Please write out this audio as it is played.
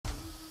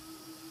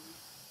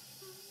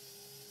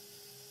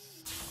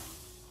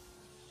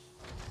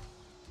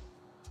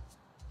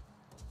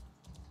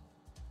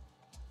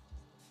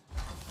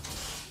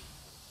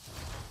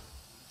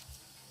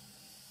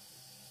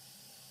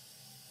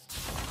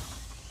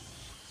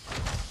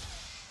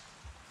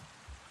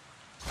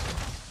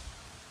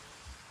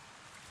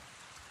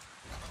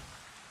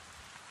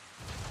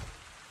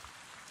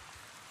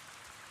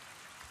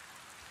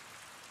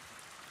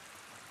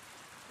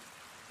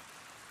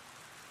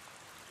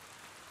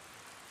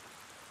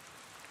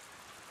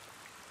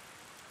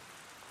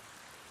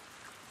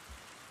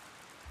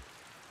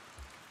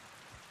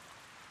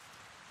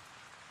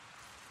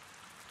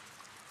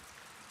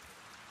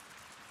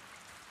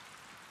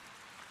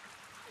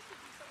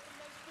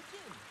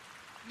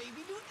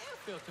Maybe do air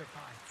filter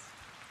parts.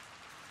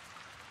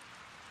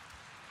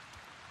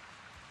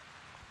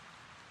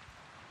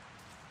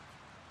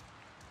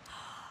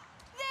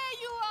 There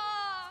you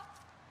are!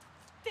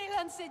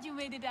 Taelan said you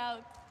made it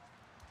out.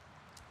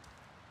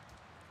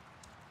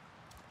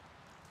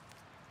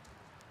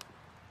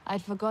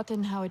 I'd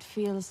forgotten how it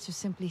feels to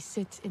simply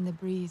sit in the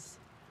breeze.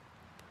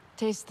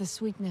 Taste the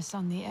sweetness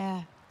on the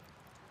air.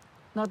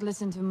 Not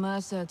listen to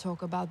Mercer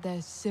talk about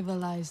their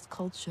civilized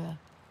culture.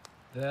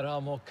 There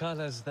are more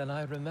colors than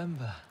I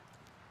remember.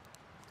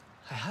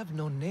 I have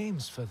no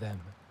names for them.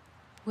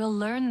 We'll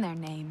learn their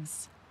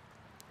names.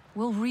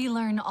 We'll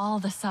relearn all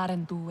the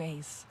Sarentu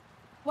ways.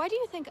 Why do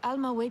you think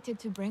Alma waited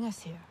to bring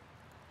us here?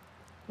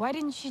 Why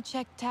didn't she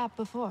check TAP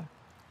before?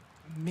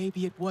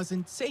 Maybe it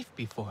wasn't safe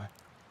before.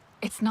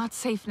 It's not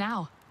safe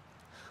now.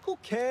 Who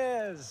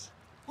cares?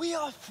 We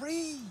are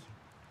free.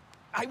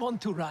 I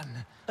want to run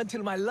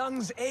until my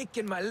lungs ache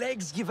and my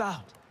legs give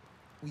out.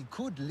 We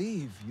could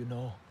leave, you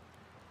know.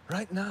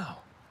 Right now.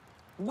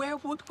 Where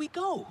would we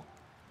go?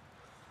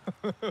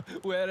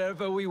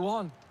 Wherever we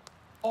want.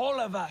 All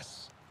of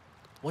us.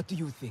 What do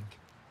you think?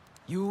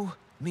 You,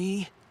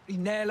 me,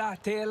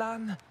 Rinella,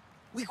 Taelan?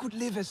 We could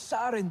live as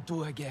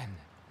Sarentu again.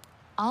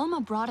 Alma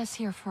brought us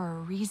here for a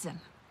reason.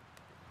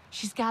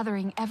 She's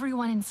gathering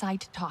everyone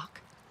inside to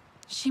talk.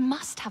 She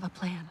must have a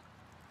plan.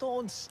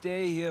 Don't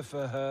stay here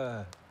for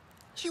her.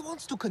 She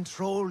wants to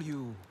control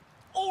you.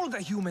 All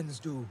the humans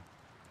do.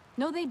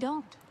 No, they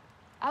don't.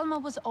 Alma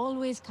was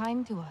always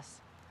kind to us.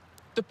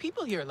 The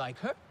people here like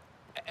her.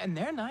 And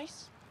they're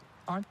nice,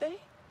 aren't they?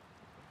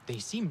 They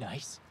seem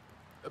nice.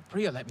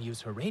 Priya let me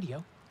use her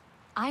radio.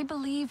 I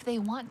believe they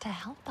want to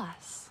help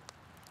us.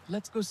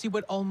 Let's go see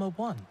what Alma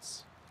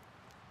wants.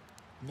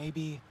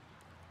 Maybe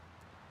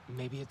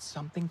it's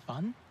something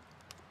fun?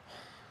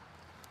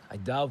 I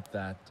doubt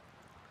that.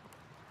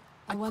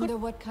 I wonder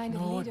what kind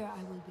of leader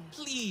I will be.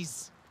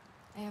 Please!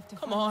 I have to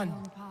Come find on. my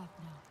own path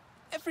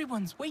now.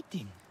 Everyone's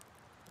waiting.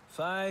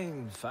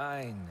 Fine,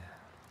 fine.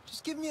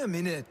 Just give me a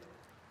minute.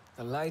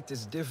 The light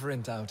is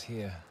different out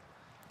here.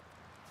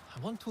 I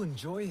want to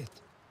enjoy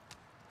it.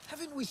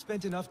 Haven't we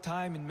spent enough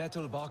time in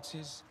metal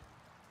boxes?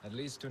 At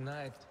least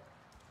tonight.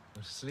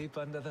 We'll sleep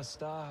under the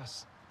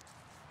stars.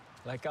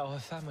 Like our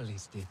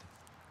families did.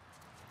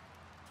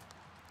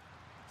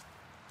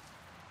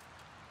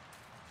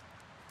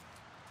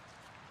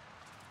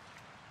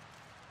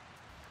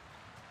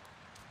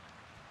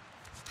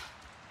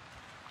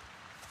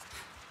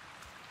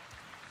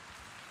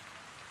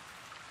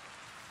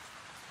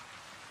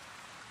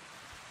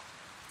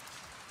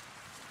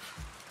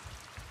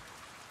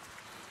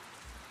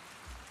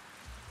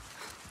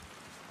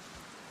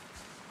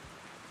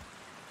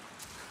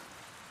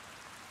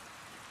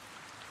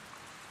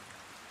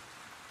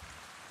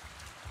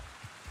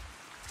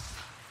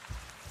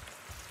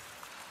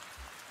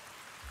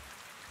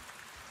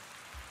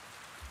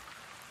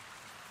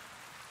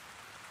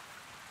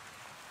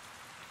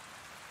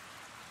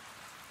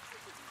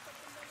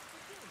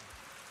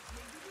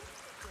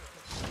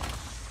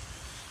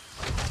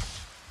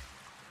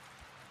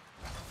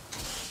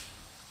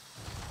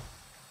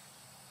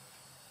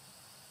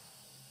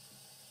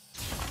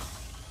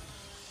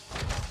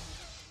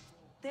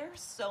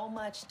 There's so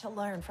much to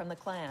learn from the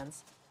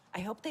clans. I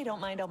hope they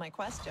don't mind all my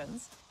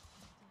questions.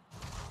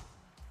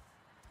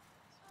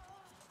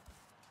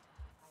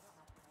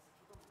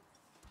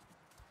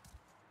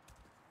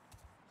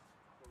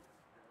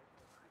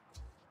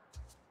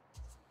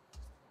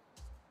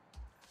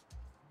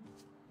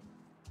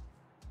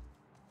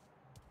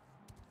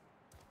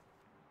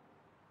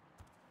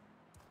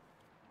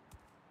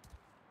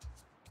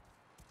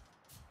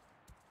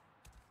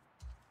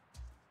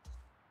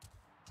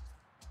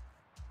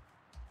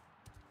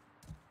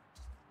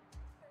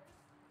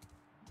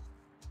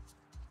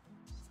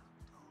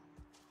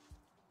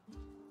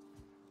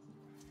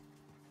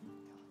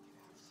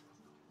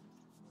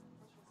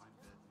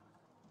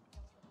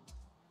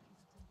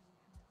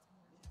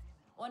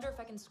 Wonder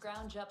if I can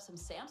scrounge up some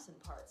Samson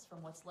parts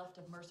from what's left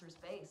of Mercer's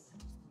base.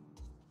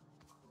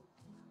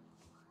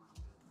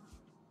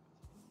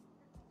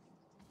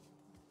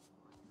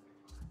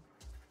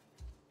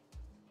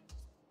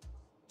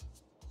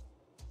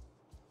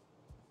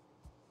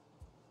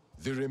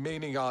 The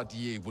remaining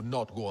RDA will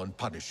not go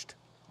unpunished.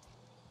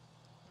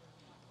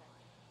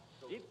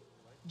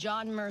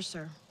 John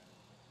Mercer,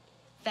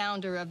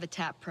 founder of the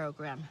TAP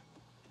program.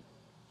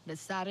 The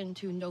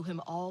Sarentu know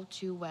him all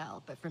too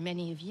well, but for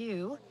many of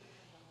you,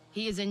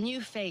 he is a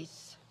new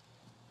face.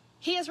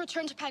 He has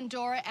returned to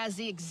Pandora as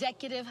the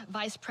Executive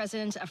Vice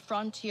President of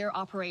Frontier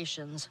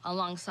Operations,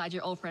 alongside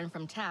your old friend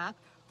from TAP,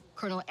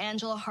 Colonel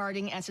Angela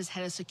Harding, as his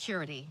head of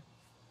security.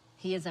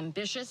 He is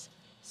ambitious,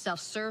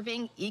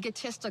 self-serving,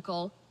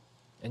 egotistical.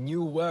 And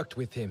you worked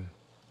with him.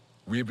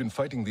 We have been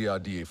fighting the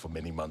RDA for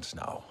many months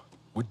now.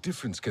 What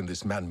difference can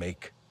this man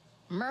make?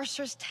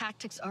 Mercer's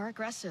tactics are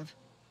aggressive.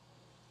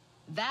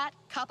 That,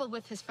 coupled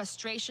with his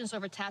frustrations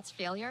over TAT's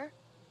failure,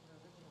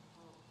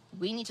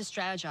 we need to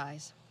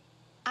strategize.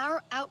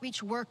 Our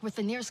outreach work with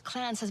the nearest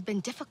clans has been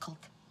difficult.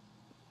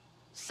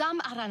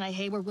 Some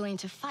Aranahe were willing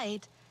to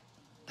fight,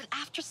 but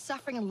after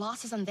suffering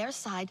losses on their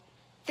side,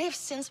 they have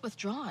since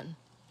withdrawn.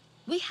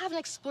 We haven't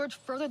explored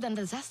further than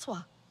the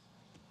Zeswa.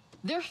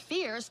 They're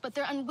fierce, but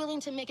they're unwilling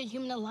to make a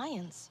human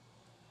alliance.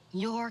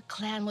 Your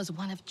clan was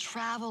one of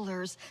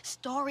travelers,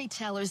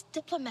 storytellers,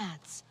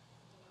 diplomats.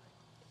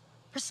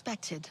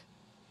 Respected.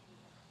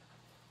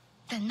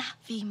 The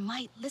Na'vi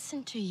might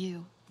listen to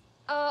you.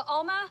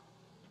 Alma?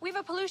 We have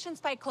a pollution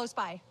spike close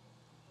by.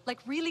 Like,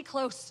 really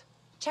close.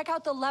 Check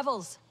out the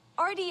levels.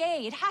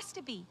 RDA, it has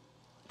to be.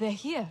 They're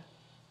here.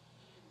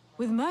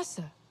 With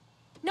Mercer.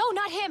 No,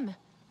 not him.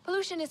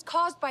 Pollution is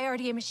caused by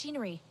RDA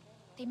machinery.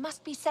 They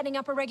must be setting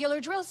up a regular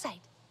drill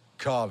site.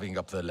 Carving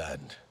up the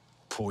land,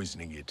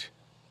 poisoning it,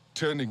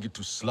 turning it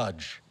to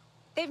sludge.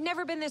 They've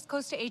never been this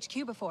close to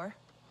HQ before.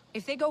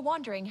 If they go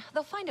wandering,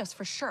 they'll find us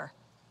for sure.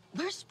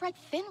 We're spread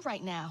thin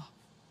right now.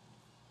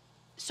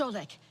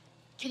 Solek,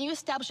 can you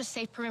establish a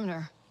safe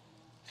perimeter?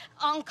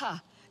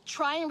 Anka,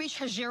 try and reach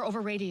Hajir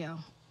over radio.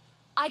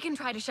 I can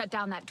try to shut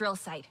down that drill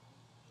site.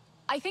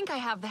 I think I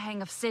have the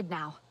hang of Sid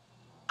now.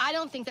 I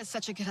don't think that's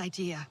such a good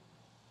idea.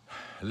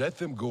 Let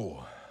them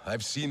go.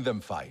 I've seen them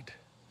fight.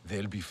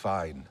 They'll be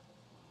fine.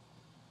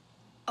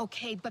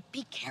 Okay, but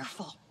be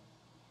careful.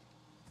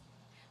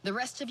 The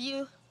rest of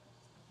you,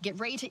 get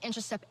ready to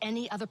intercept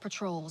any other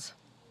patrols.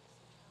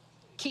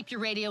 Keep your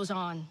radios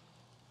on.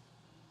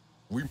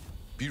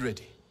 Be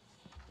ready.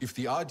 If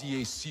the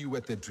RDA see you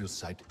at their drill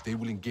site, they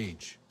will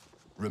engage.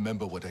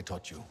 Remember what I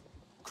taught you.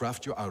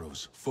 Craft your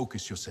arrows,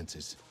 focus your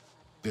senses.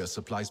 There are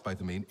supplies by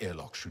the main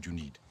airlock should you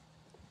need.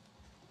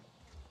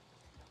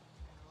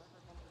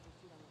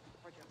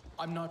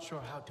 I'm not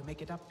sure how to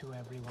make it up to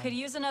everyone. Could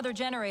use another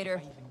generator.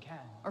 If I even can.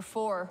 Or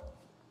 4.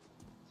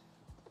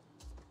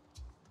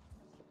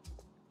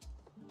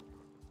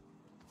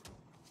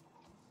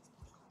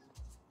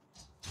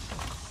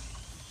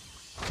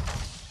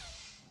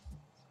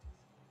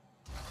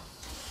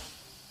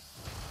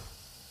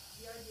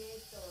 The RDA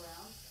is still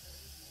around.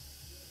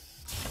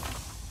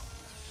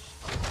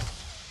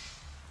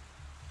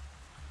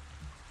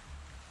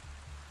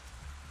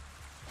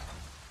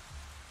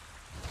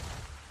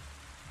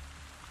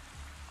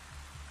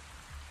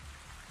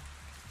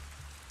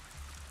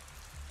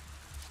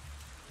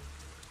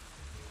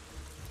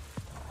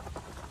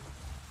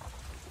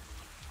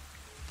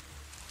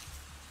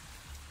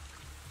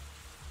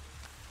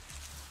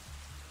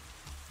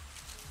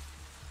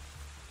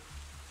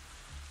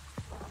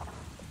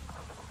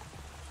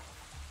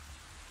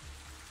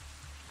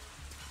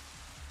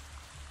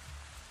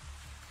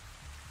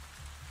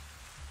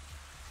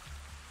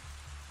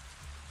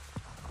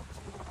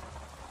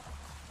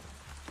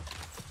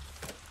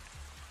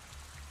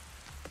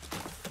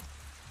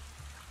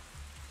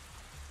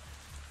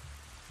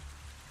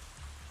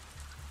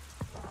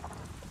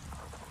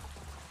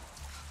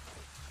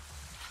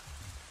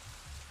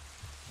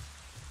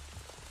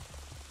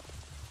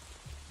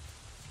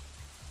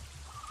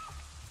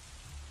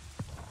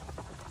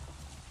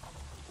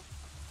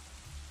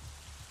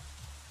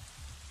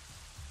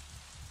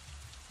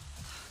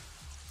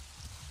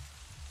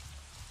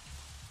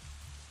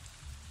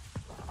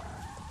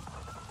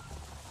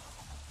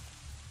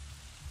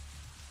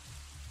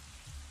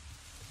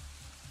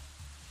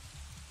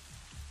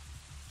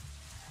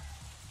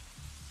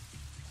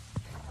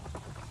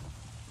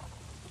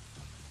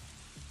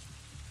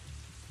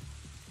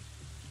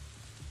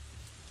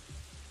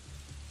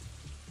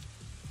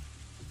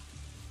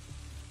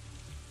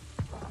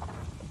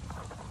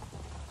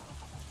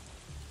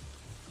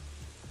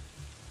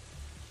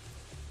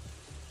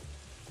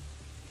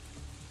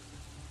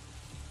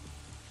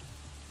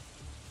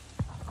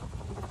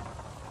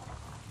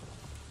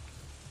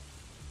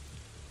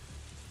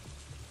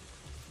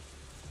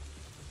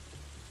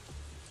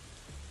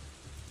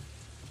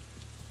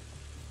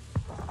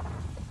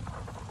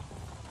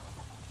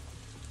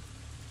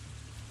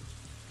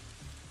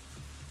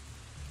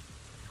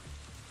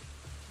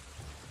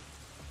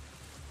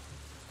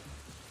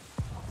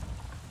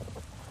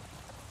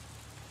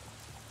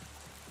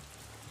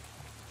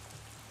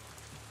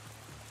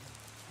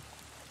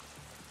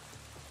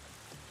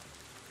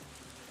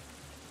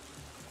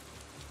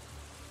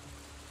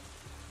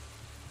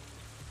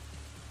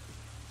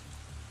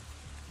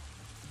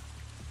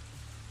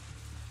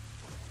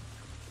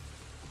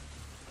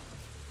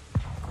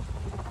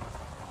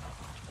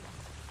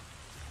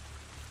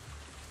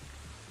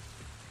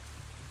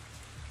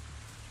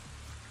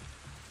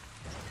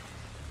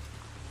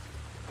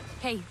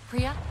 Hey,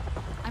 Priya,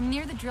 I'm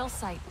near the drill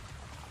site.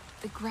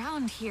 The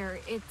ground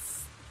here,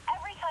 it's...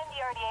 Every time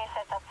the RDA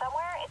sets up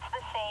somewhere, it's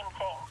the same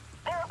thing.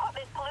 Their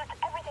equipment pollutes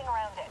everything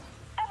around it.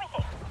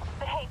 Everything.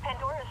 But hey,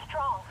 Pandora is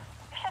strong.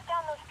 You shut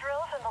down those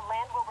drills and the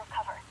land will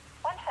recover.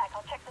 One sec,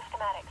 I'll check the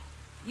schematics.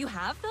 You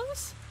have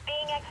those?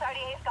 Being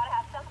ex-RDA's gotta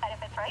have some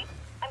benefits, right?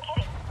 I'm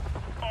kidding.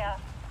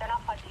 They're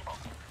not fun people.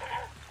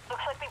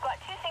 Looks like we've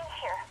got 2 things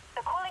here.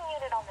 The cooling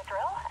unit on the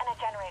drill and a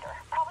generator,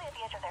 probably at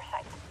the edge of their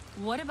site.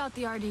 What about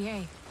the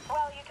RDA?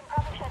 Well, you can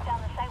probably shut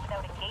down the site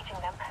without engaging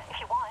them, if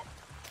you want.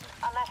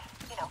 Unless,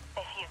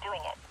 they see you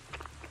doing it.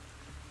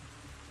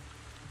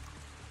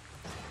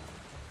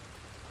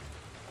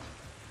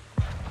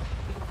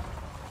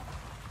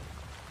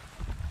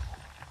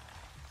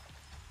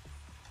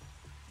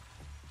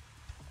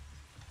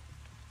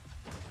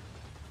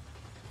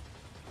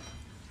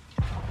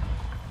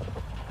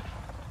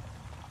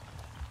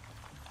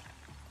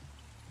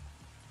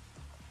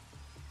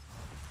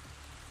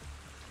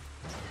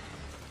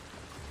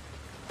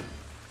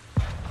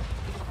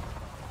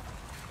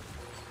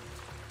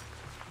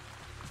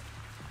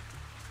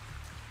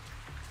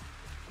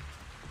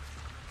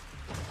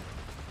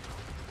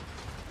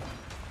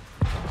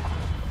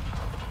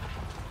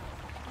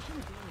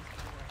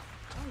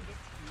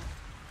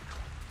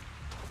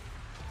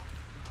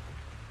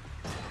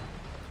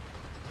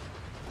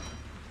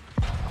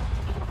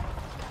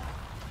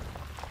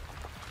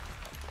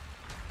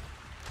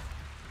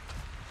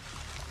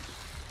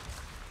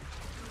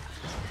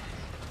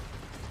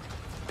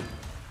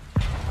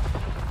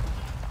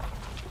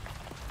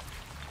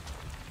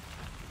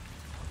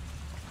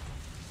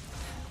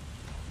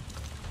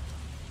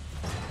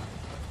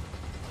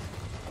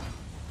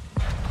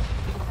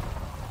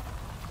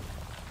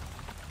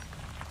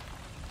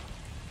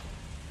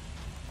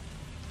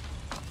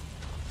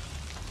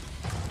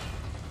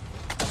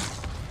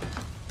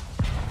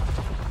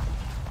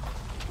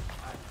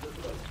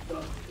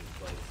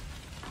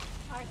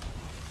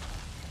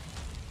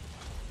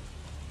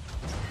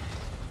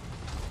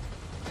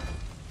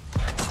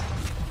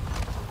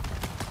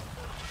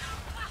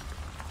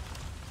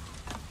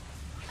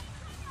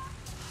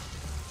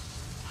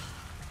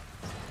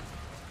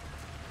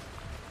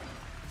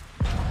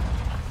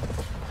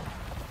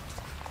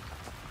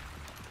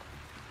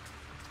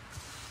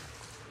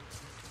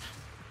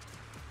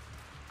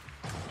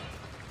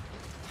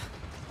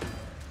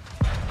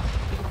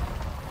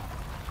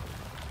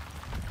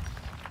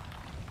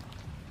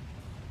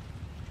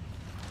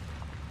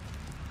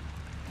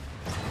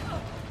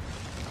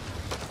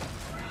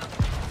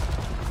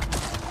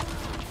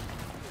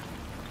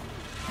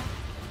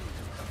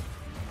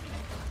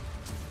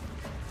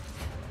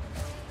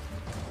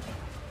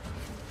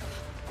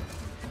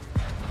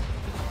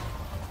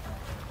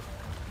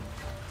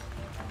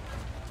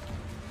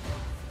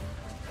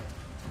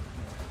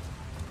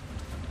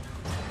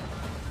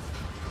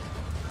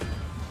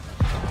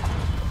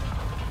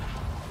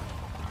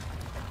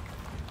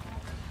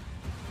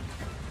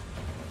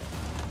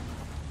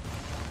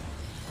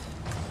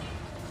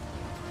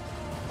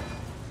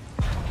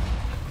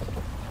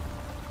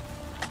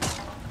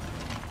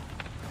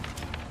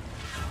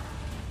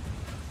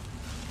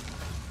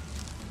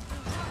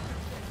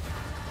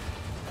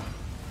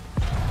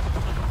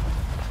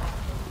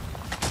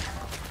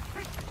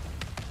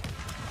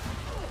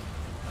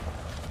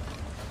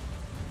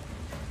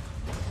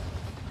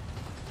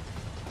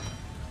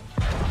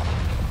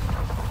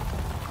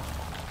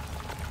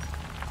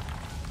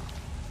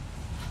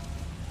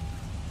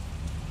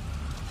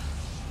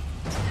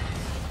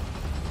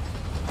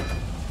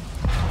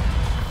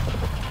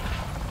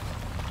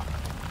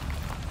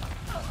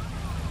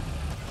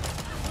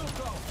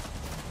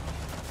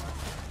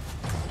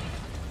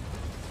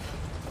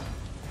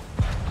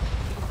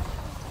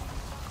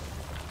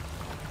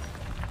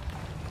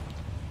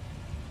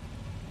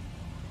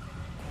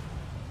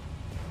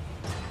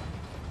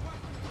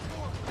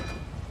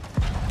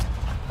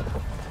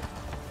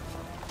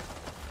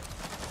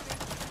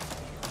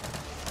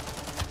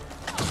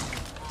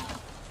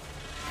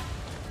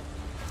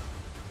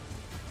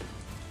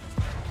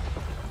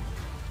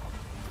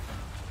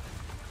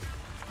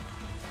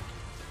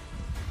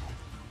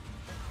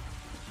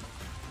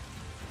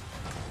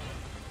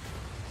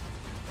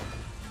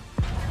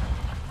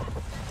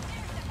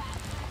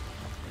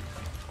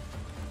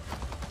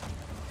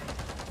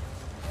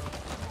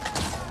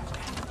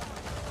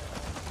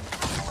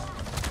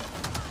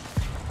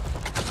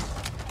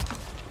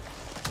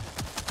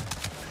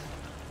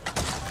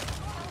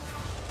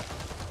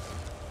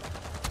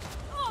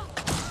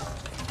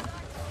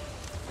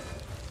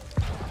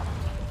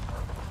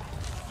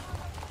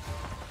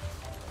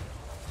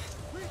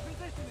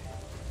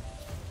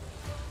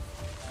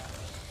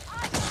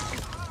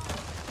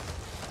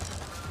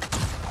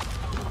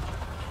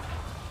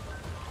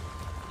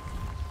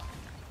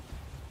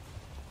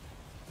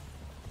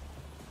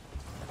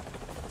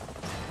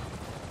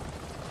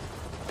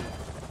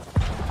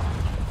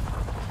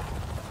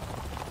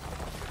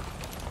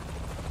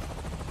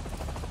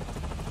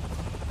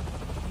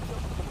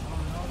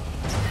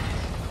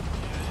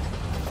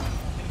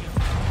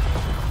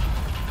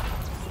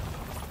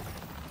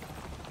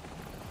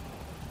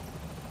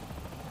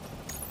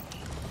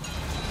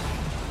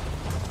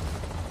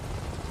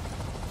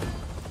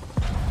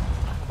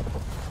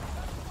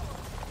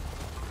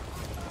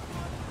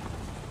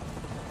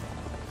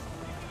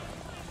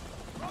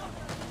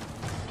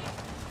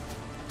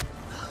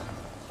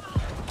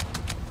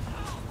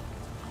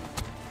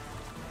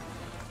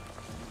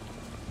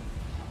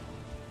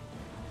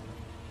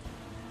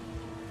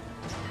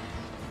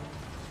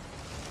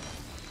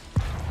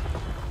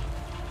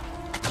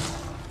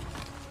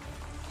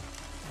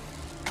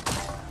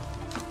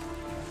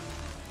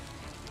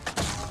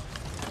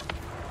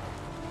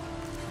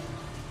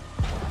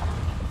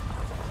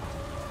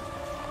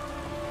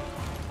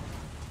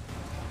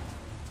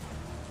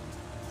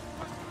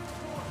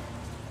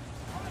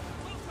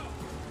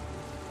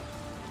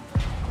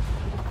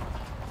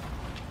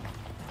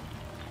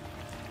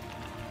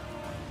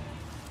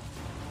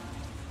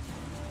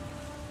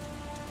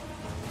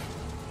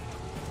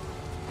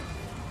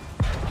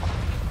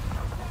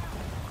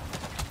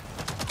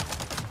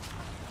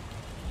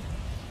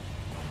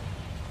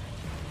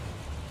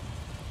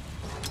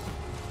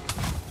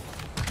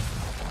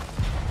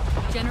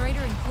 Generator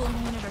and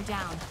cooling unit are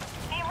down.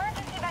 The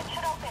emergency vent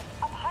should open,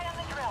 up high on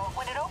the drill.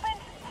 When it opens,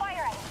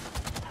 fire at it.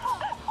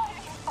 Why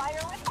did you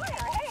fire with fire?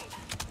 Hey!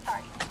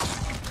 Sorry.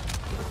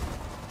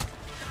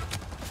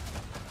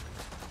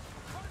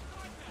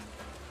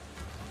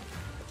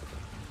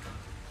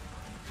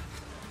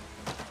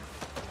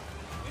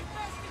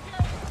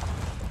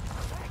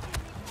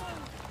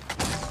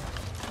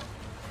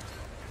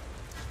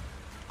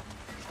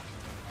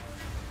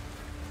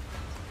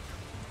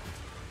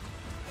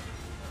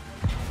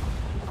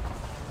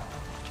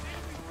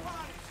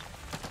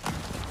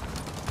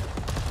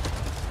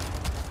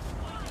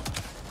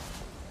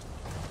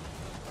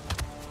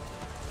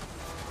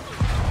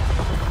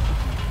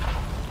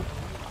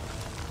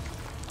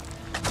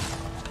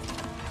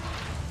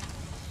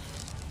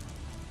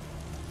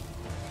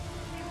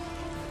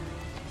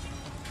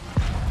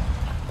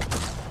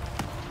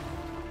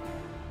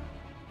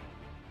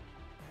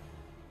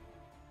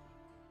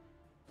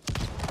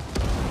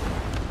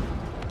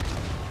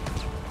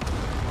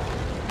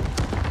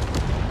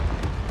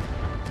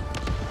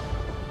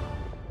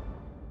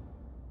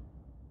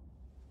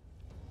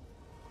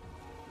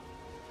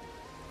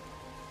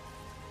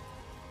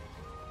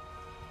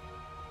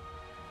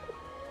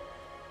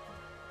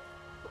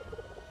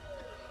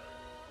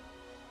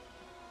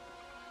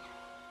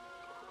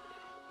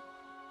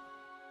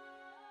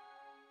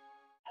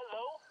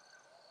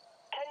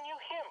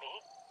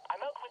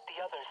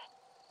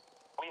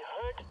 We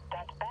heard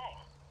that bang.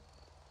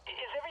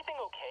 Is everything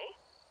okay?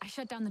 I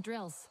shut down the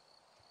drills.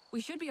 We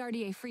should be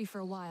RDA free for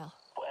a while.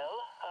 Well,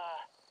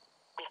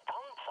 we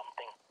found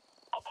something.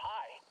 Up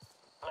high.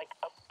 Like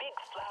a big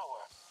flower.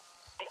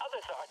 The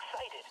others are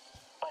excited,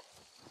 but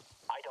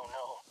I don't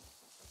know.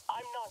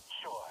 I'm not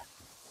sure.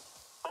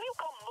 Will you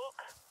come look?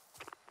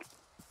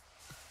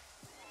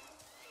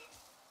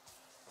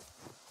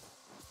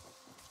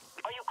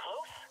 Are you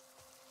close?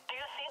 Do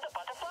you see the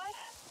butterflies?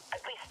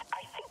 At least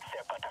I think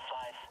they're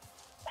butterflies.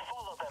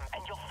 Follow them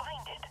and you'll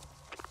find it.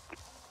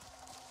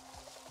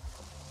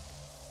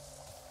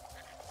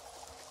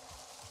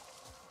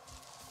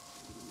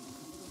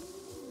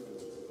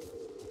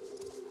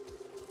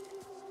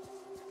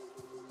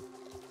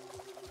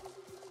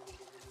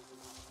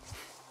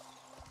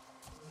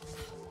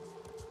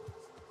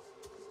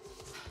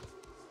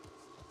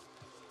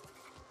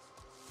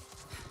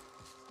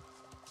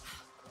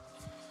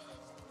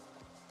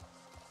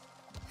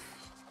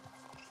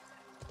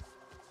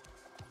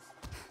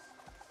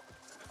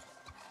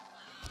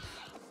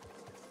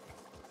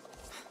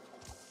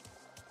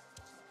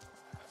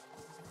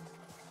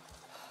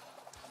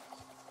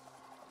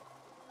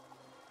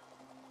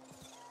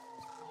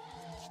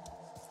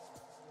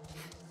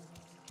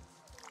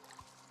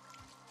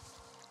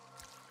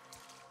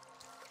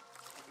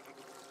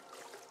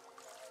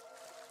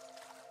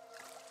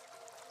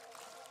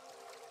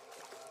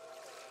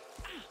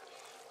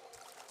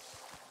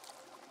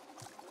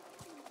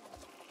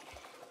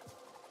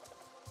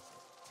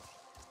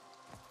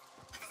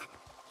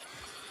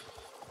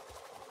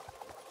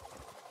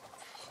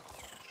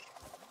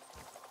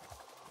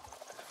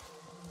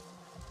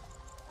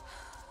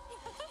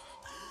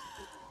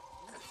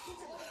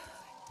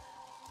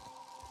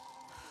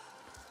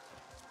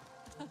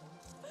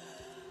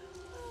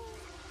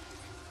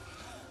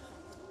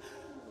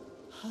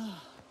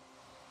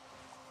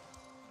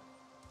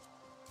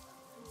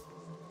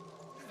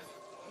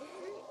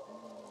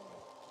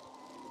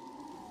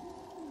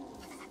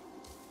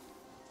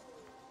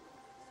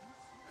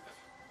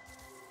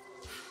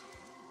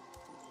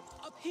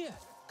 Up here!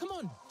 Come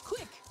on,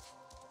 quick!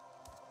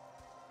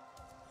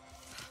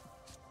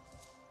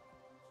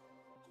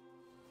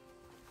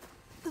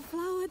 The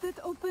flower that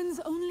opens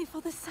only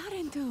for the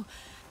Sarentu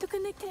to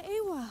connect to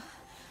Ewa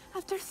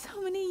after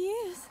so many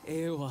years.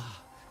 Ewa,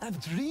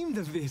 I've dreamed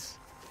of this.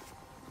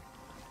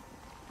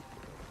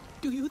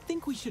 Do you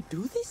think we should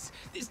do this?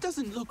 This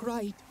doesn't look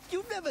right.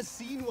 You've never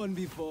seen one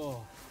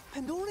before.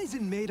 Pandora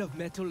isn't made of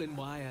metal and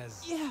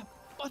wires. Yeah,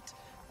 but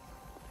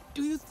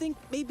do you think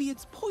maybe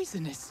it's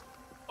poisonous?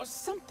 Or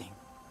something?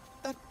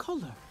 That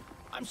color.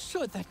 I'm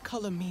sure that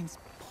color means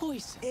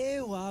poison.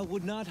 Ewa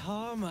would not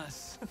harm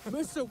us.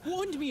 Mercer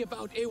warned me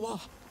about Ewa.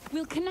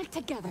 We'll connect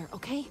together,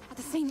 okay? At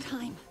the same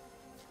time.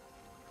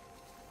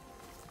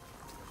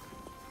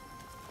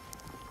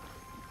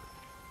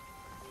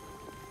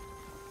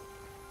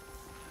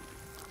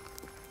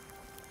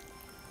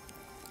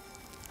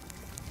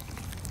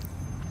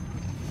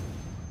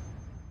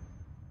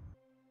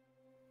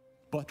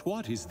 But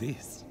what is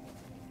this?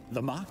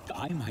 The mark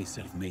I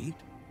myself made?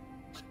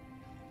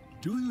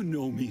 Do you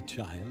know me,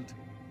 child?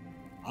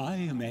 I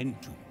am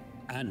Entu,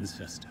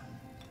 ancestor.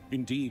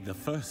 Indeed, the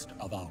first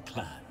of our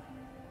clan.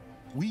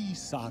 We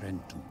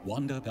Sarentu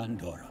wander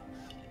Pandora,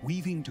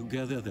 weaving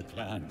together the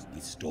clans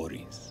with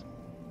stories.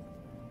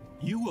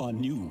 You are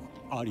new,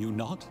 are you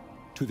not,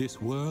 to this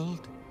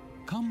world?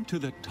 Come to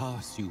the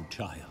Tarsu,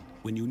 child,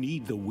 when you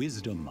need the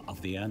wisdom of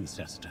the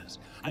ancestors,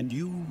 and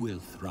you will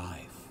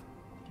thrive.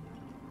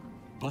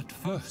 But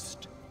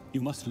first, you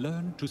must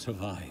learn to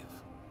survive.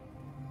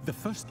 The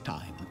first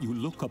time you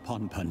look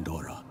upon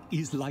Pandora,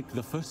 is like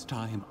the first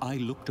time I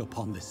looked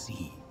upon the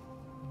sea.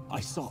 I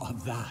saw a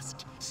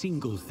vast,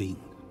 single thing,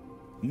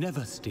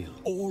 never still,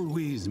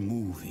 always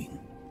moving.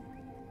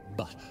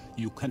 But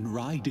you can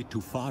ride it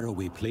to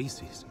faraway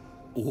places,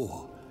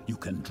 or you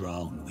can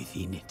drown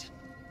within it.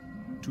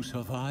 To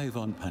survive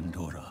on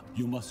Pandora,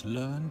 you must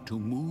learn to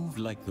move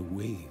like the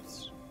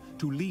waves,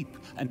 to leap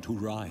and to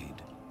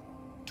ride,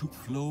 to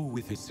flow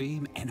with the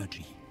same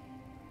energy.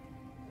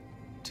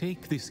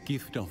 Take this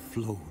gift of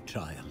flow,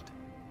 child,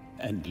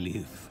 and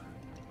live.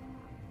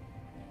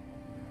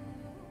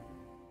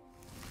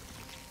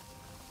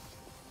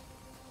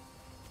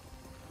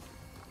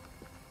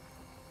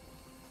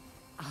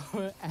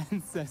 Our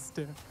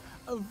ancestor,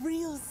 a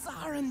real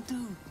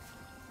Sarentu.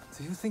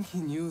 Do you think he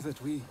knew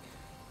that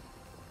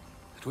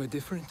we're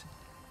different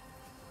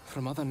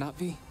from other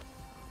Na'vi?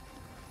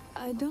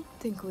 I don't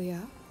think we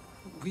are.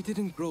 We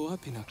didn't grow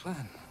up in a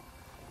clan.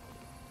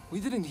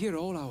 We didn't hear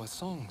all our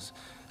songs,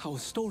 our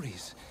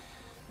stories.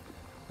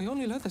 We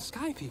only learned the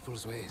Sky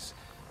People's ways.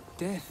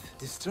 Death,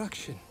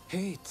 destruction,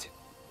 hate.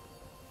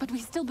 But we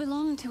still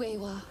belong to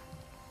Ewa,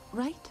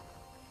 right?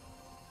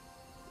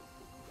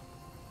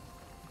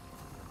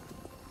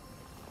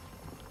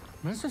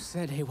 Mercer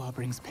said Hewa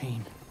brings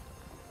pain.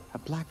 A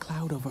black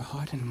cloud over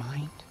heart and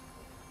mind,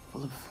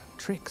 full of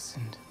tricks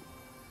and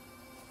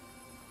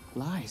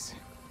lies.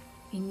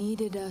 He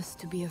needed us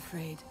to be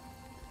afraid,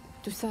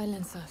 to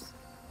silence us,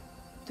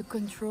 to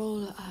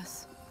control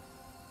us.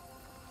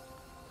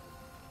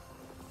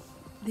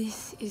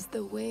 This is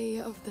the way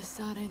of the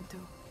Sarentu,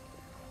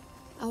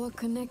 our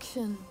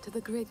connection to the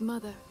Great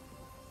Mother.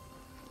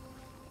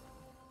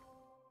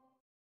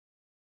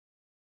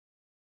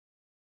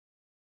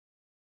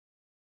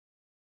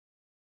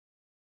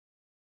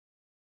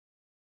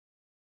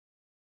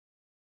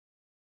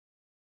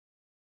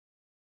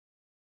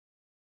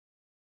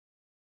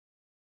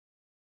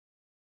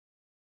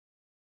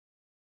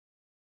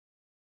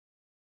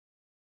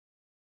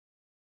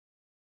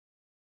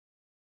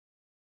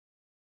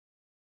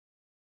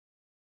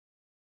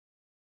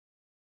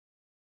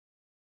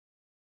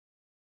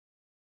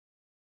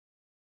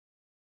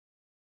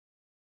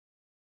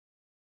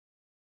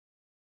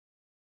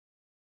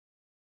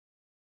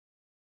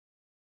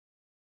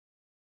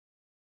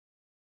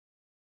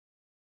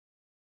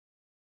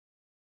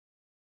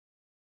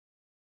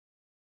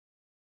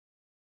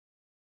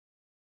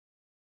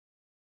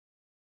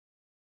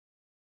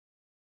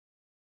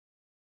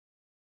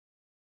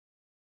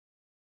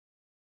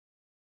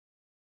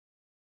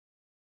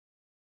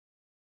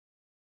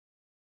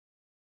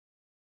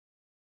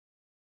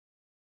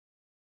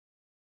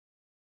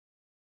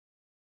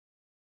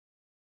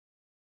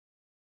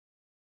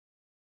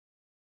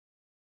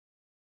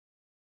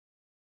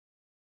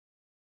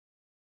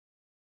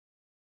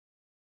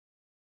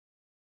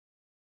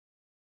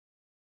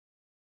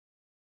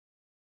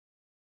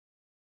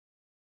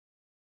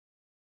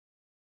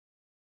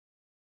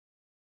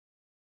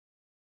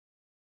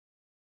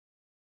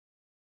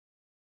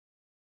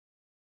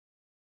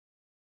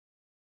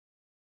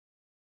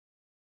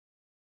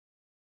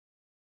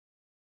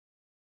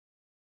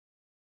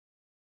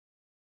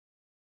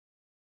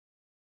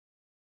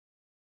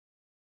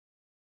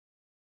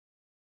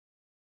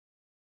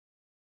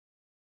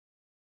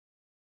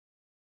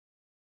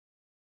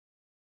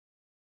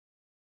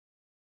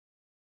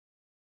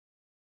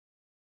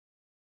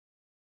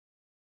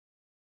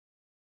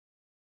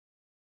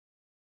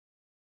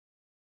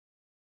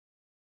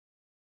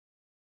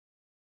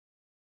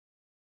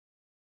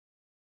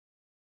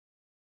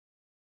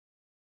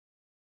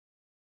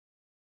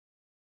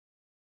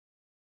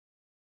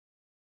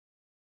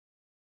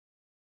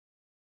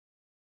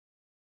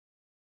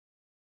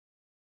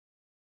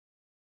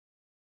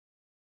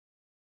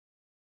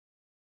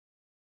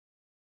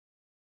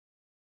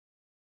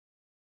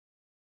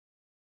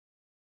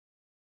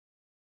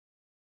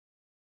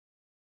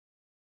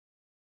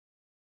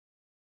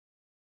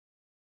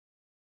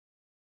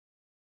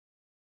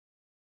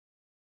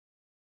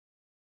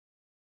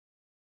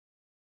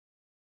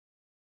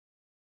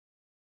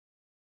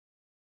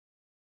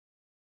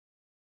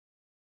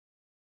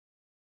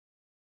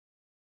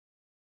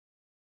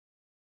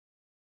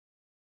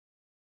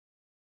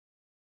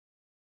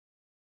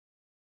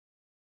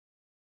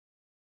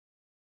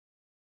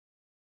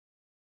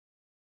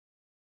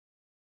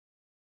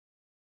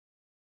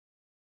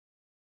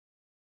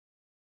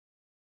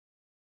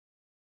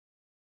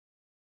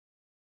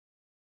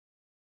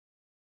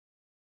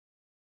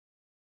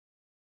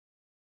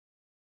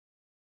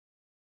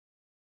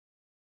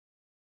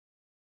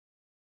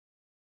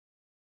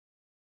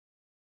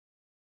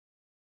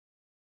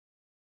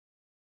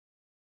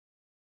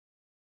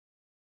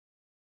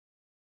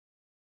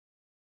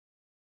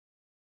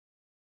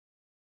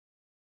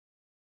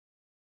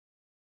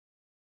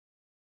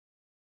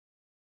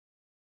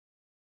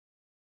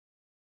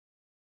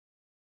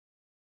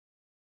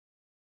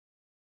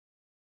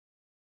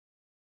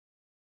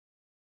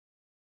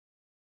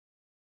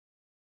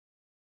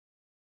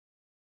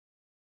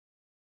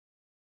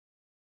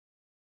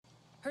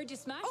 Heard you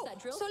smashed that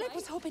drill Solek site.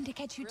 was hoping to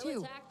catch you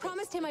Drill too. attack,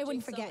 Promised him I Jake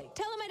wouldn't Sully. forget.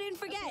 Tell him I didn't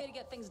That's the way forget. to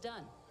get things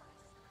done.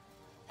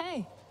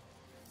 Hey,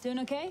 doing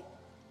okay?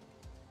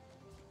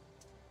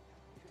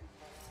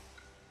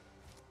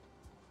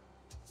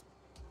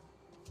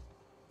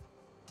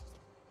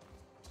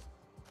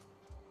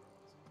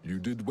 You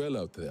did well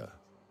out there.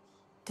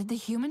 Did the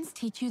humans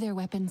teach you their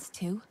weapons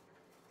too?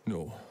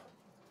 No.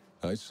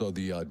 I saw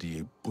the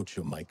RDA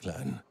butcher my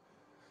clan.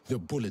 Their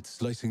bullets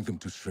slicing them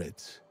to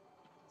shreds.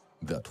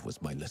 That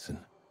was my lesson.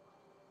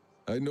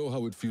 I know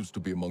how it feels to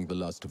be among the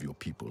last of your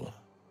people.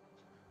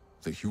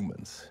 The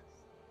humans.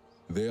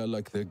 They are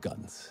like their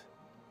guns.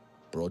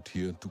 Brought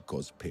here to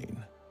cause pain.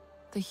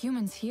 The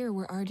humans here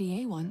were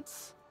RDA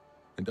once.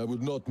 And I will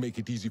not make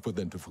it easy for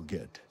them to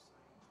forget.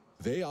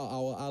 They are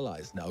our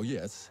allies now,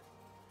 yes.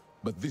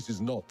 But this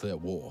is not their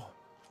war.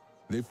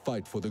 They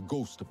fight for the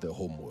ghost of their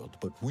homeworld,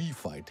 but we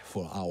fight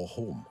for our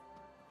home.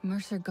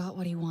 Mercer got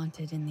what he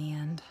wanted in the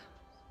end.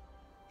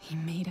 He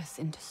made us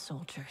into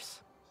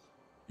soldiers.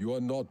 You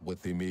are not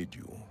what they made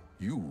you.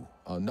 You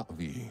are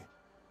Na'vi.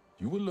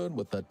 You will learn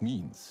what that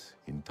means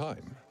in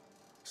time.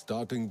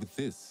 Starting with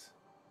this.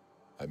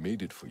 I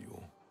made it for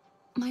you.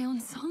 My own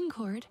song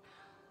chord.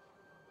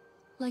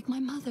 Like my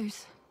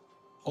mother's.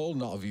 All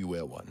Na'vi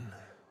wear one.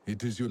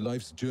 It is your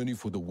life's journey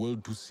for the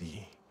world to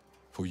see.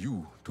 For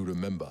you to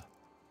remember.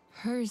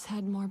 Hers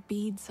had more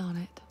beads on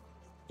it.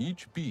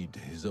 Each bead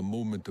is a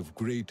moment of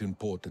great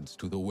importance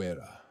to the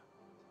wearer.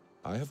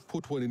 I have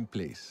put one in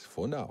place,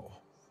 for now,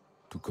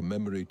 to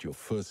commemorate your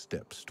first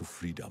steps to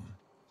freedom.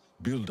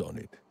 Build on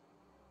it.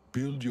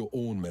 Build your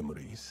own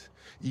memories,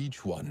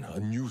 each one a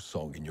new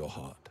song in your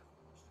heart.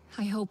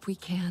 I hope we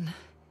can.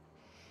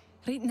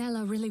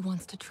 Ritnella really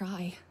wants to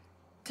try.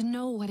 To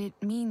know what it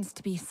means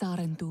to be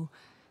Sarentu.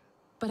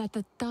 But at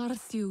the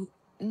Tarsiu,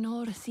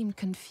 Nor seemed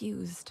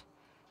confused.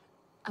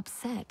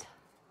 Upset.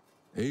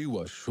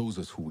 Ewa shows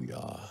us who we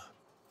are,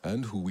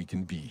 and who we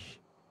can be.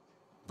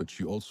 But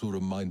she also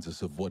reminds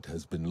us of what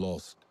has been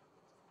lost.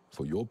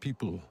 For your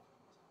people,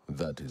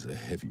 that is a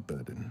heavy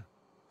burden.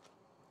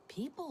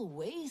 People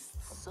waste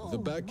so The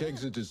back much.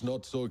 exit is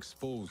not so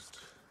exposed.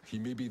 He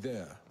may be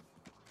there.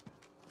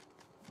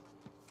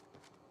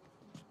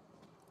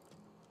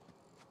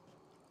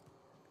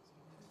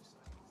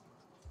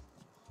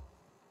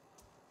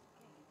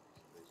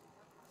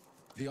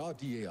 The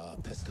RDA are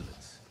a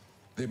pestilence.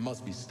 They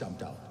must be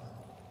stamped out.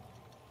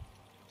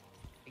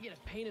 I get a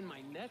pain in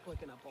my neck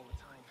looking up all the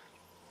time.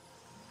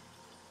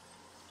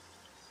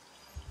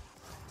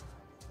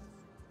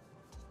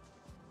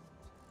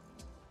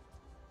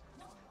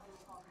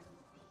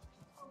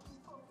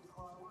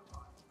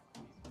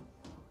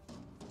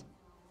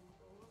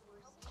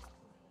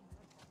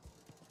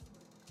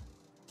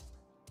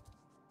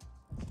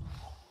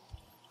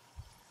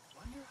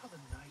 Wonder how the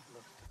night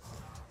looks to the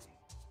sky.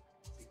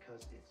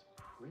 Because it's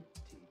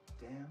pretty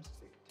damn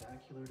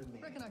spectacular to me.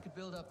 Reckon I could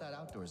build up that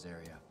outdoors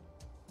area.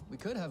 We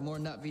could have more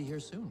Na'vi here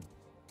soon.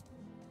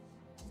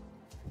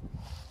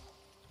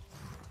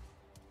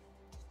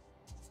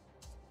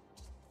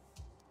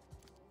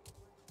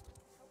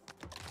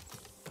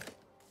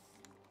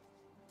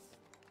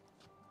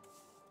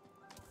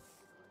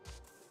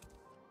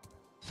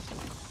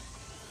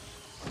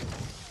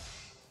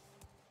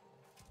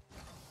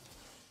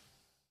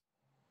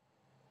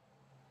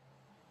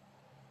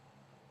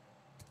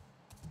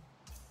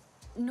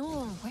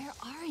 Nor, where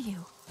are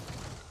you?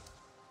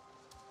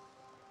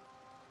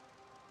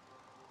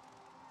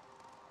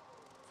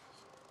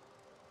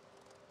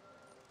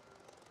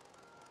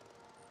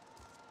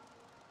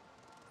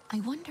 I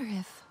wonder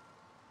if...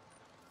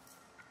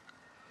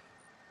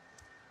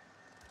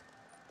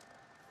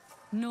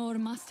 Nor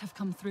must have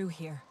come through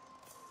here.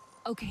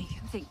 Okay,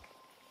 think.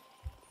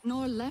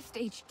 Nor left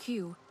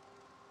HQ.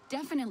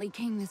 Definitely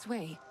came this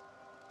way.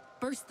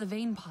 Burst the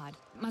vein pod.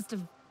 Must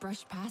have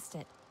brushed past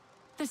it.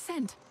 The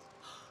scent.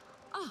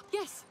 Ah,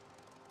 yes.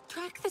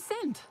 Track the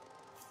scent.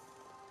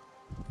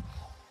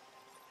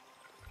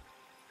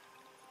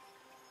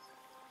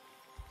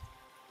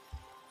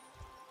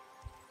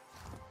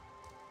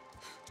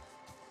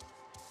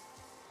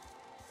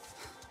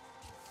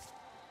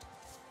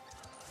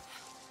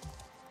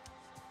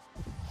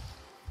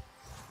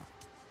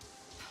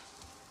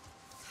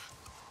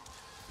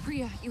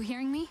 Priya, you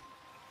hearing me?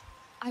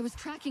 I was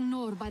tracking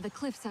Nor by the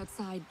cliffs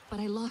outside, but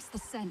I lost the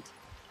scent.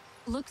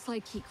 Looks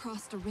like he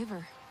crossed a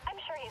river. I'm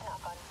sure he's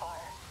not gone far.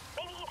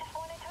 Maybe he just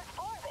wanted to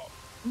explore a bit.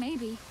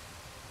 Maybe.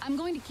 I'm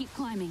going to keep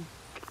climbing.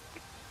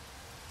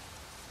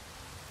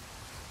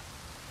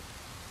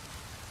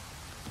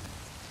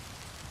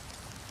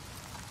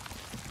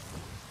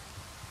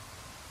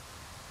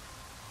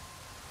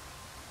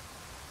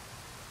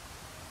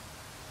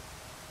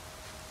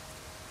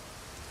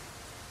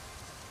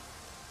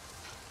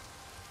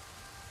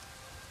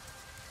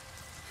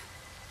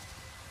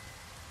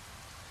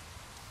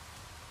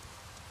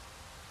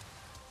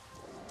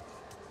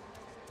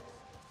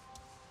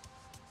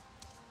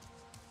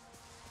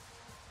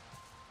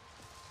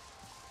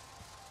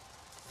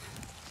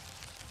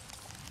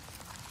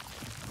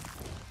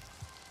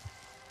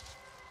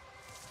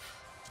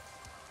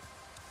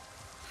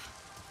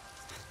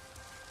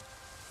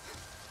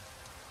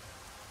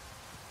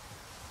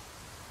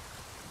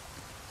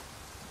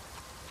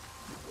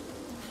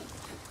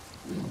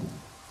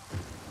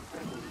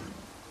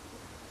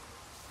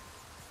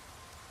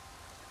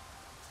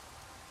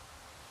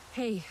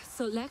 Hey,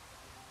 Solek,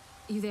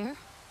 you there?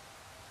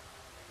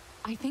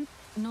 I think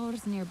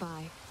Nor's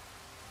nearby.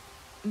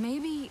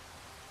 Maybe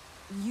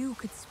you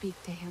could speak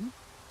to him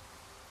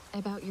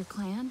about your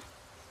clan,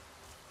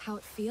 how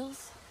it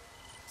feels.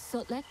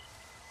 Solek?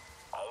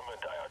 Alma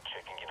and I are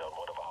checking in on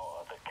one of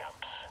our other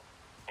camps.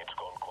 It's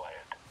gone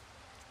quiet.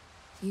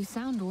 You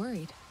sound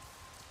worried.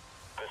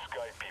 The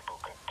Sky people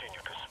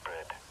continue to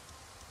spread.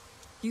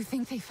 You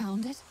think they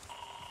found it?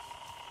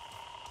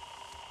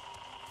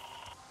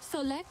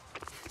 Solek?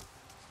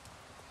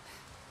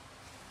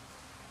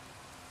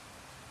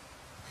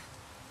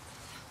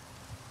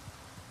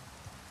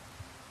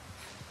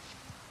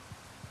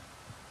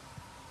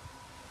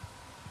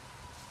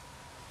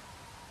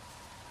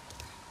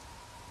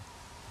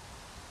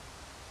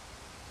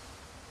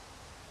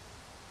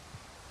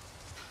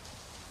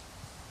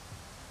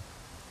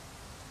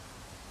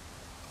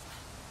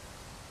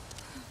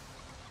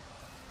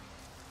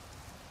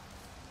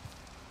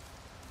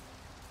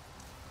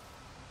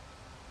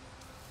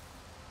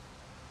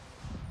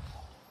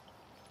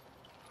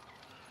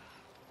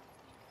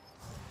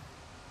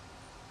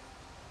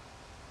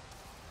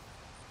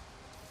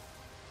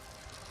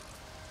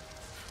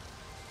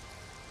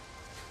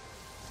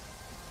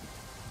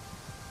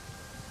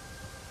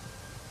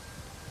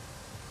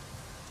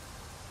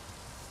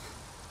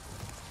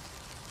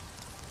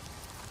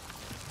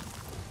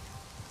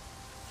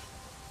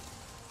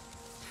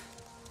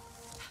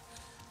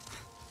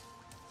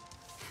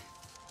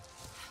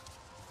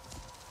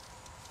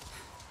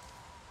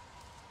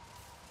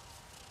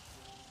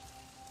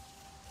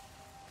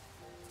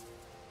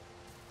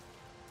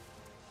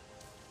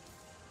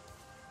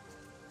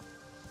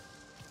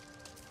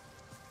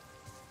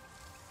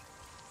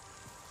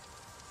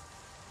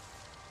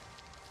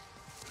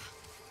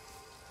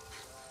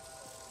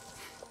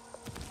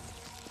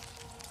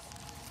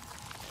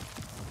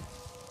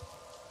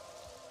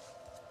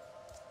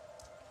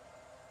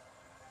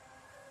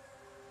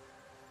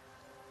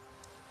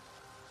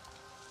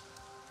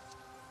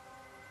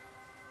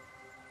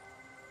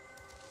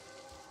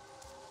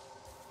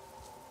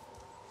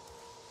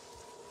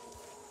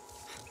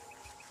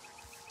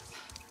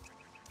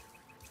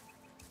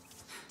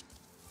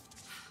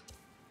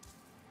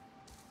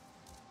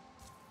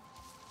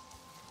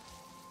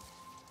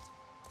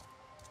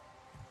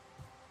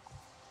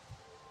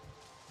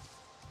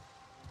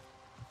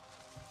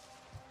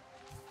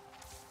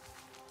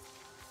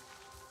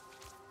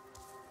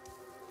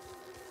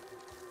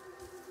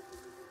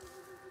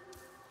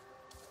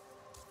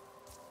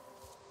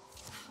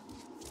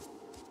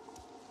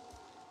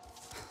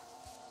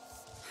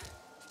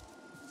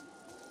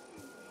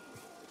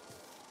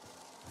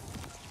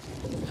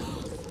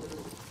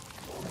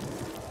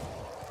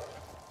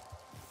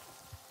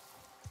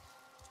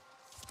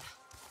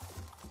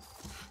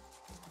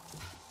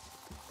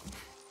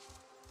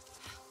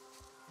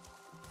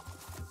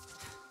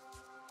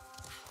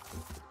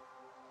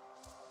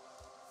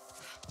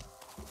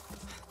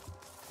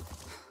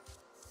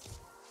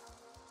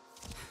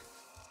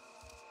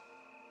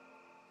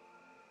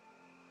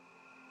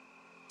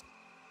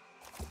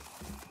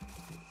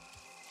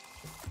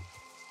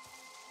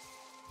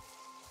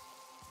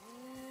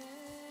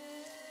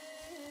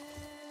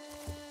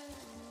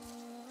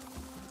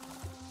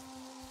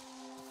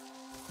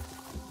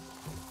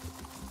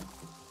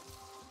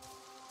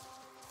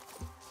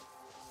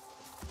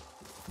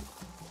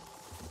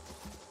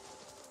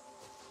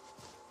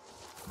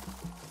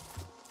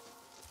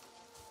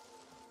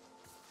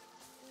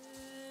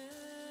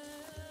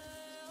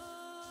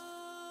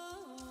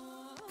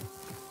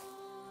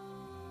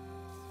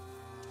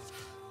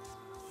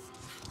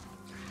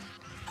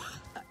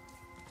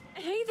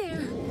 Hey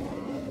there!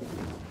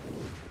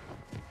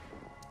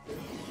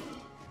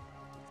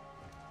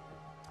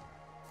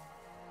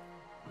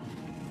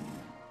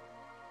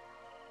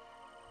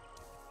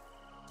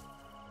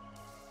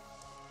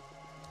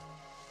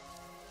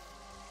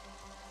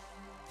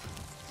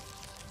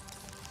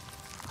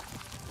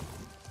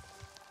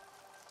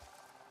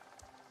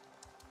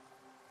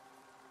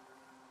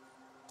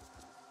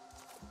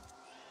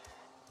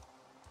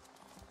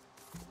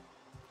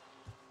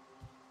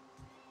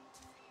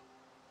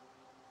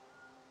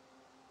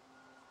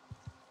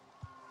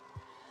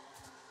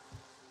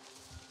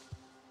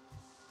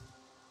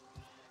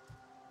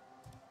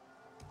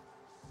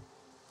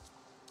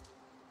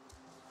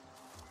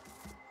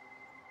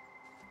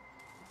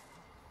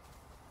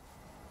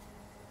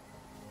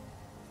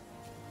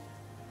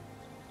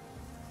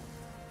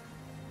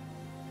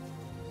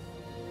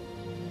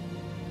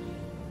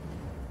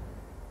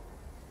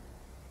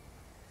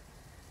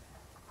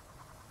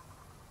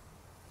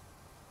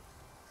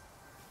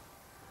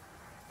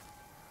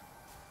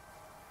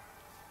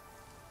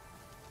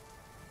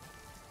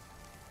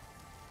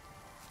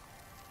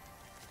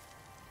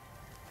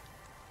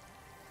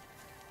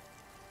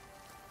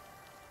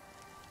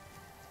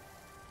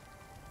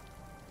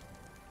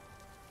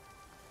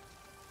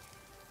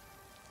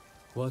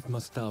 What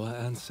must our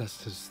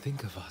ancestors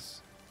think of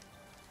us?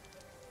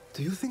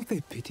 Do you think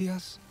they pity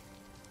us?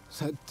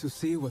 Sad to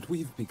see what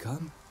we've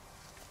become?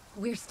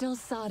 We're still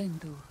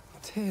Sarentu.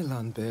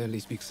 Telan barely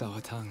speaks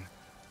our tongue.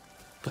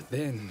 But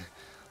then,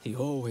 he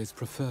always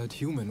preferred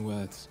human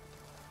words.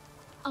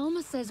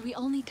 Alma says we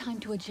all need time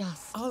to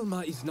adjust.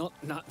 Alma is not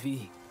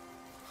Na'vi.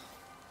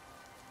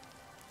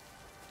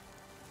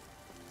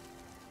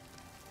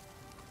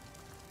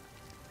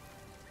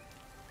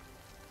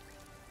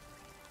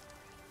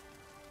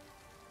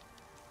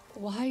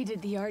 Why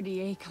did the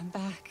RDA come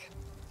back?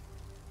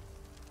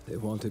 They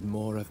wanted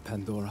more of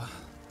Pandora.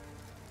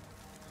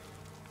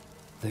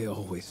 They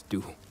always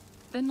do.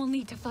 Then we'll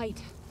need to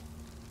fight.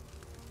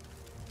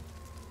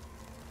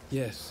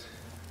 Yes.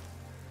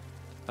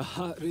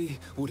 Ahari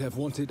would have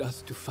wanted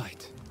us to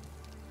fight.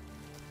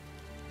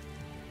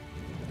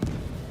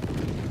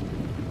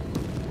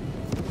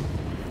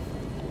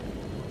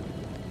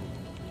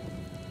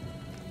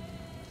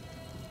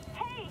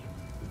 Hey!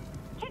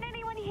 Can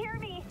anyone hear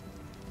me?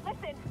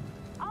 Listen,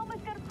 Alma's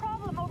got a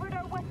problem over at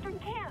our western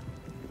camp.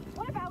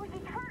 One of ours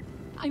is hurt.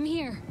 I'm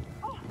here.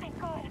 Oh, thank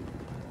God.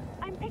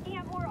 I'm picking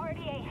up more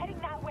RDA heading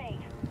that way.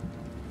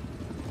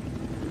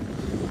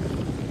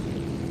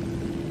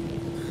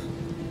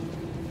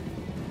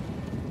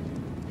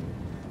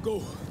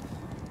 Go.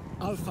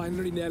 I'll find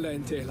Rinella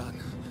and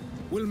Telan.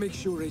 We'll make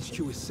sure HQ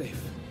is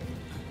safe.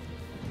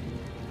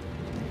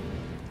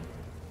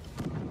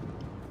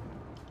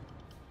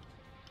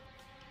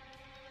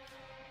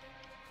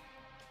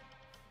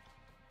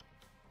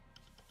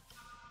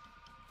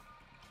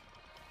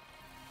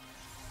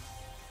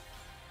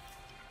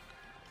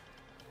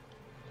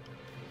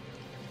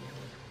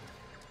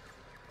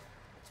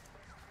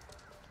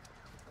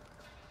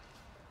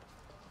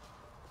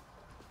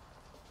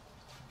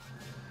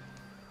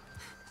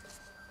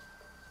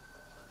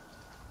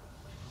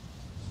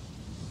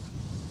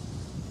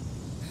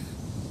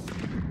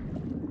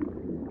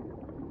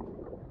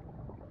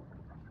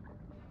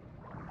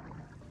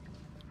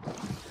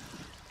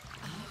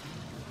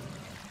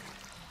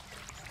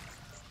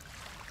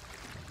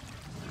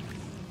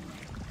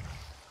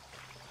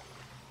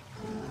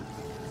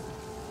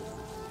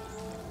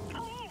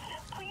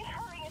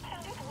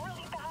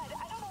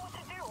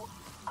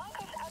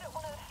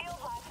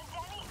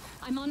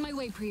 I'm on my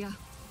way, Priya.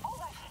 All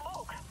that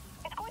smoke.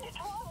 It's going to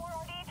draw more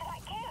RDA to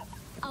that camp.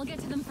 I'll get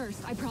to them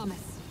first, I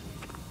promise.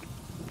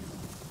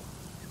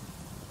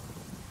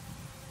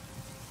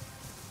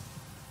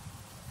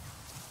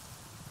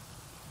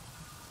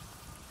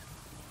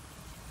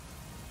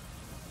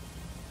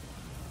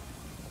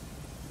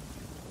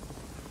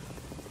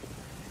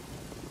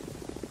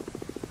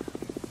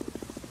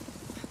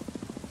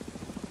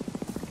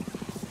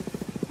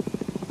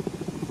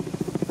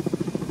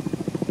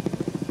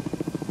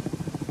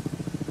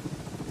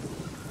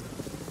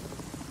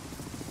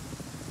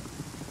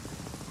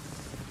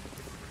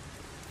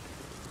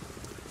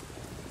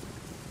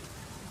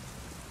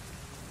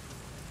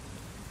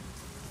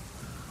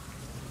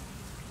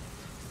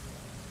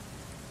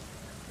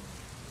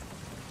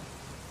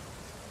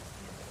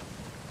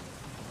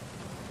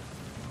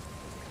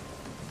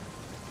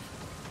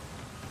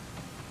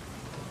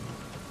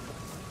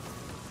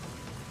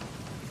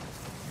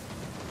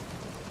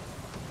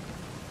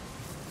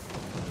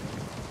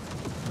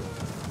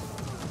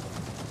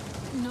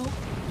 Nope,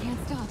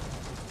 can't stop.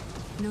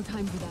 No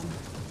time for them.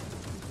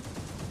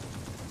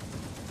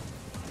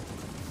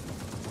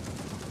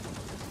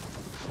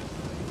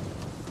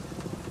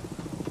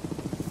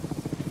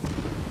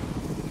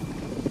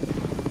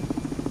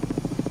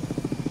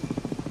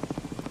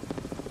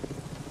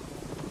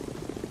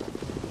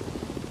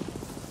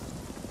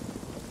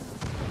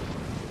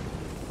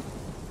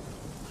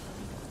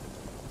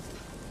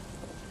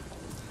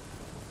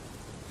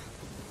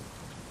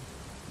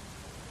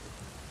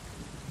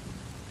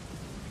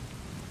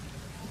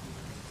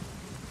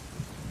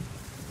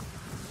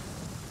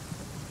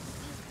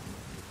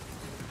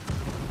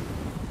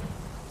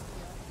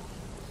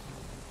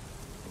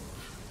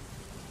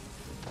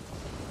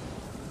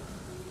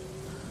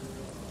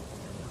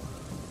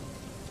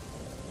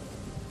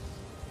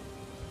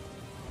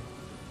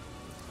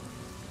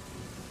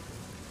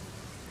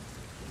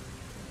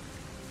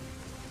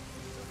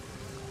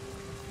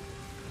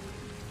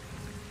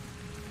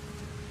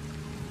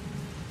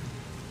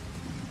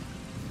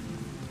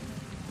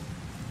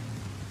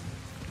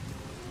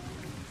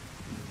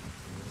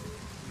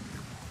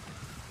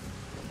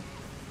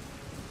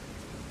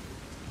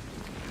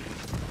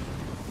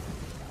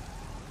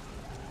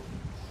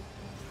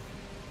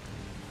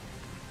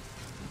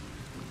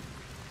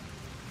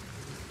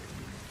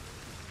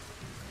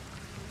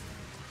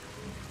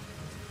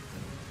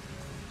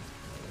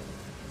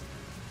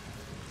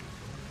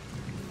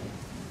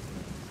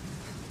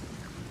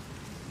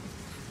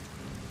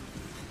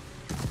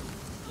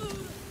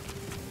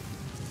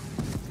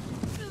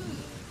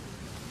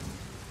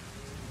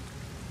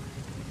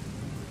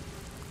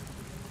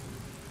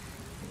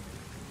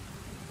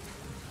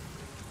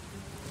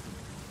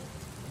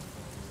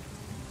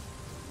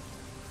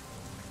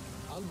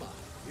 Alma,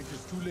 it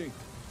is too late.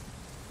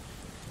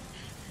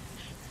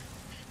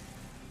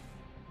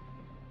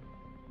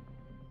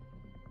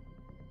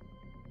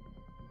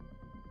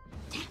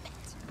 Damn it.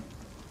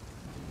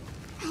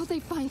 How'd they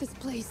find this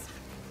place?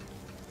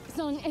 It's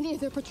not on any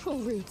of their patrol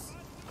routes.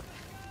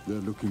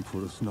 They're looking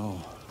for us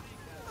now.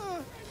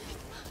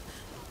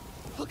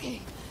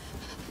 Okay.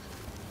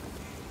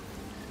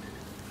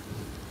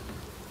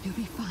 You'll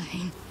be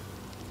fine.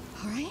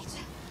 All right?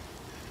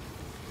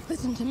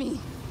 Listen to me.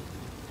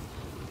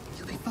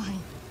 You'll be fine.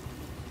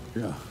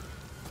 Yeah.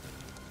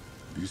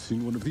 Have you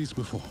seen one of these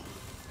before?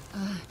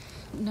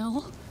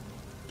 No.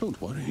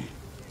 Don't worry.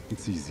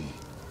 It's easy.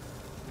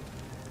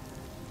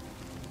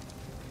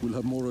 We'll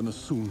have more on us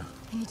soon.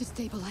 I need to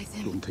stabilize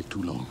him. Don't take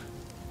too long.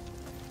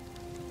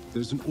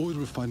 There's an oil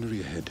refinery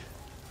ahead.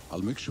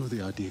 I'll make sure the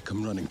RDA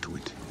come running to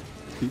it.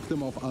 Keep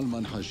them off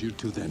Al-Manhajir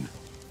till then.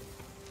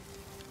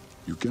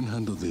 You can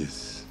handle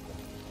this.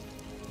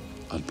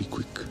 I'll be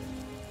quick.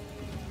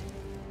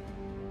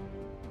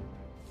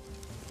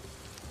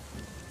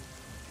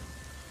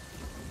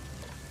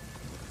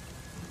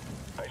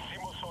 I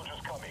see more soldiers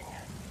coming.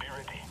 Be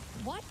ready.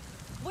 What?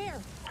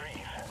 Where? Breathe.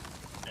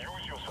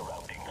 Use your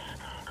surroundings.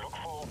 Look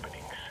for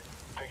openings.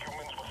 The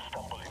humans will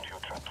stumble into your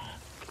traps.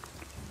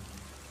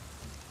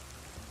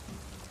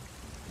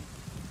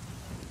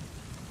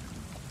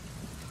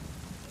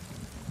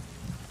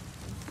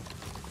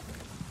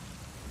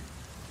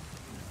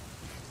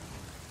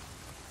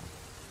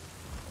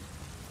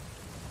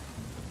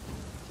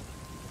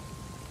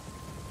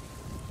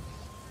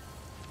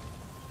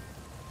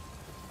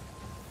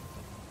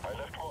 I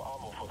left more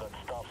ammo for that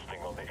staff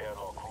sling on the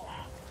airlock roof.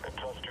 I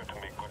trust you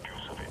to make good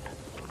use of it.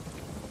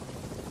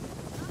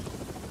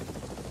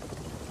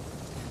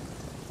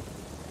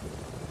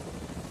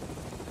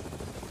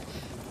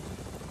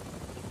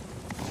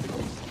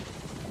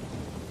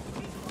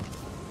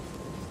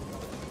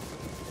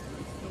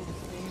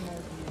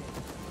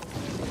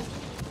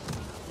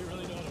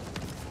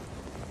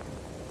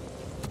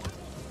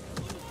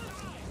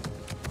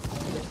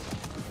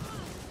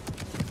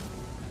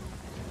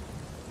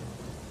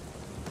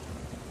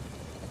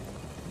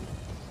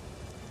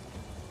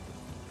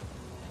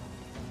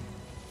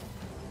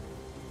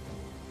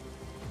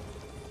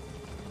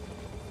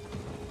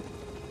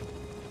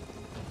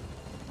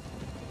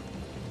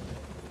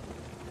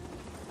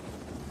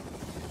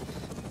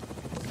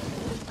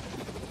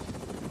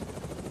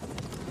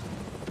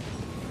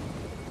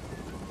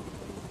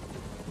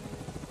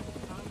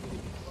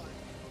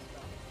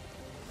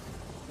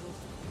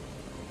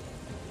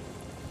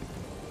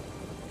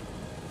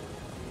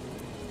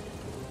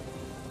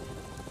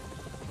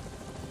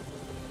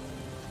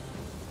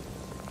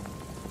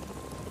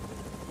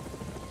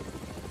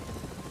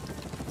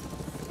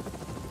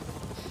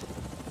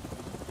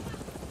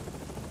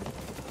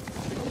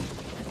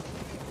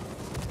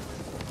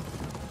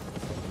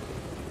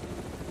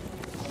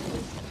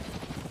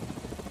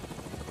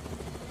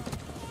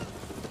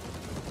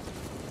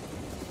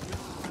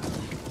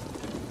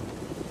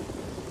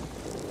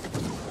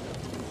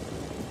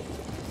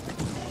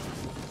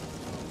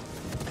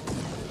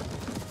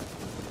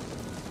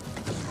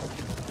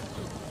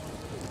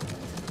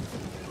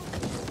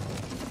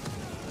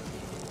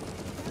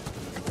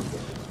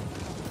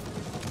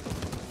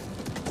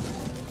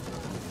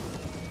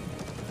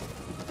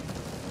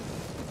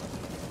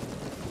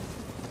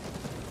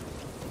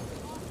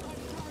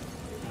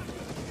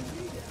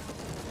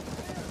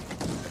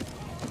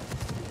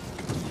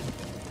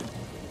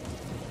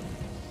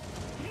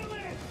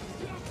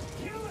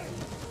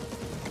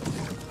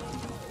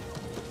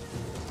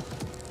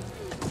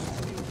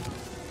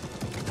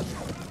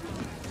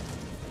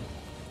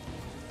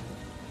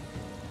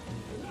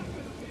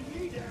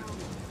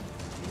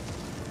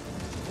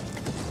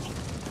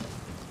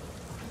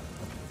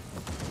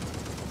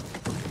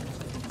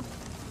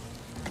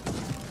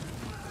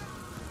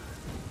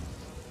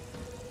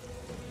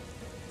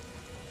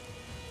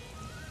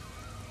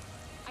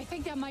 I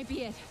think that might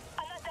be it.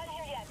 I'm not done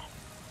here yet.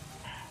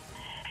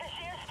 Her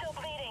shear's still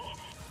bleeding.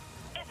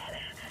 It's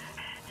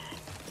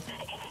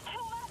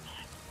too much.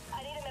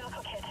 I need a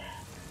medical kit.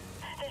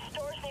 There's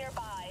stores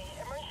nearby.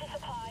 Emergency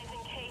supplies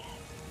in case.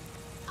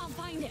 I'll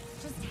find it.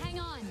 Just hang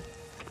on.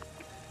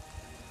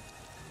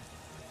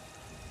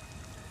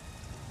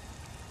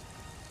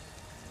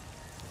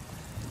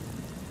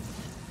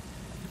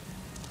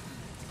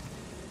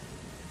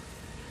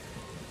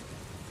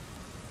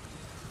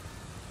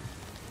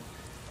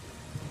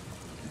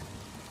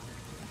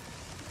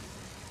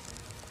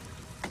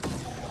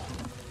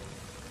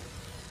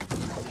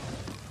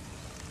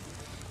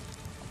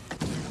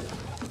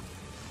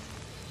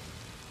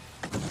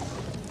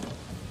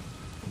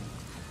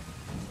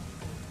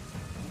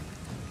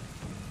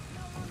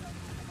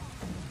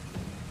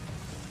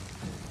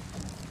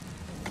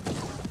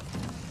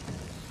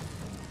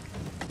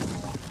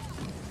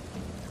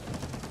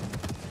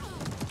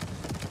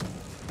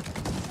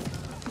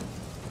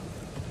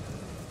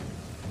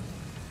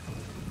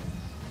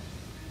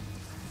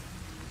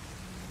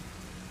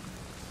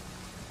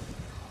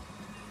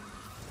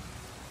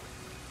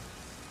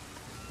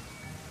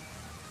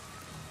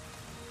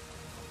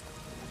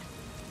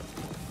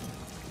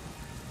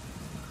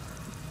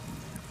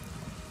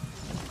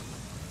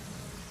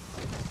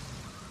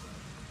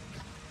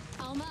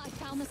 Alma, I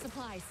found the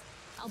supplies.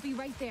 I'll be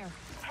right there.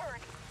 Hurry.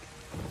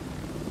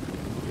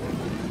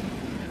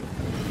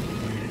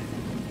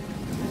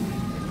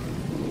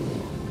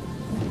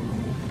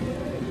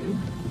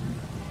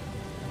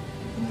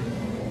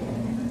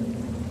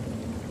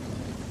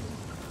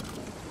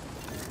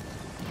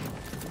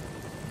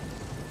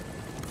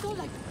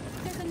 Solak,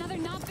 there's another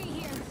Navi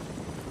here.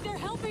 They're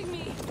helping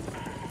me.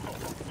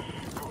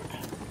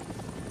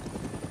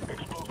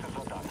 Explosives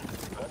are done.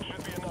 That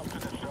should be enough to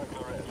distract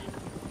the rest.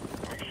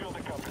 Make sure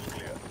the cup is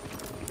clear.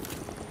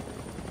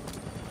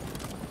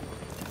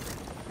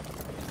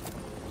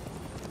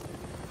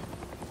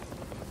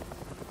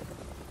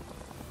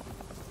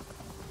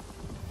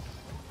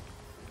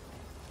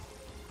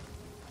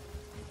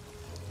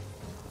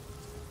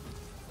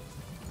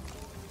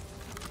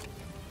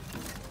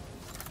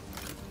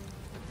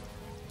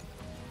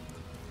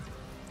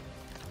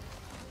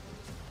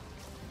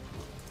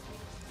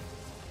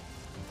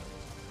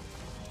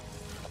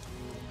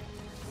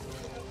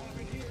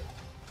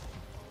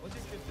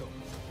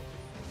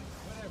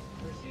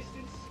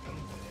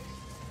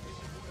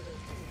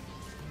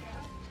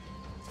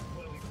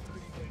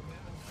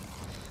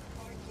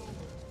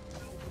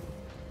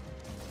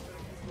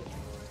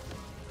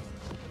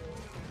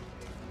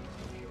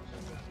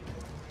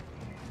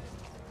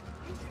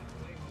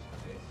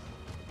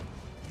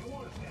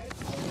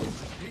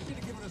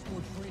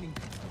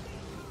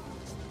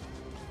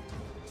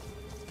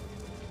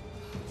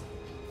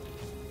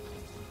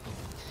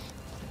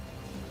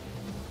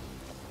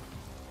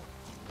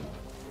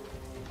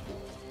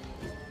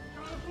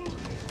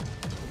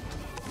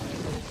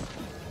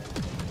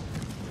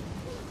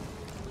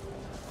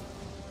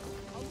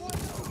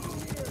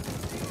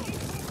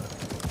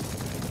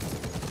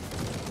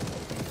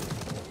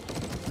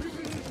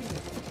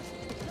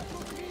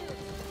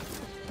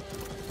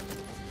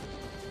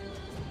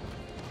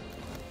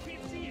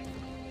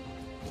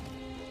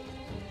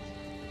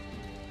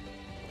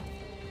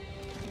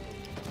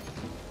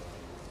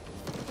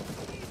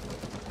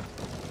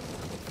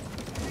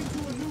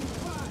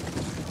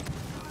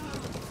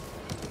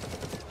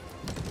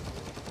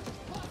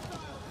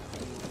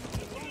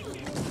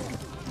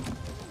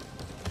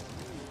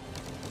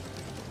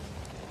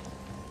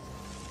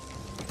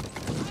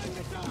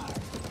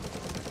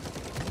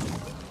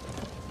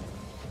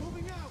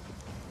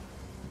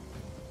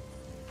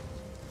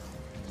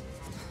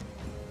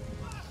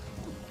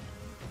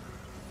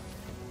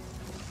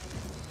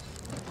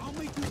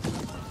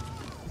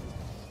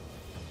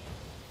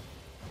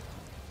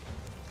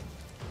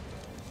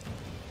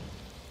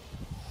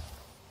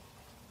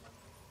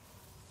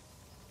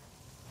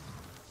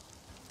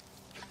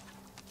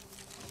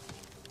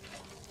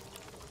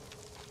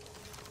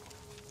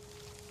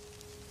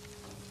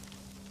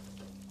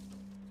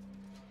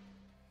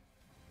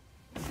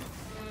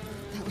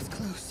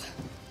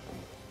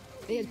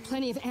 They had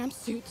plenty of amp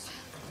suits.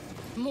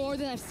 More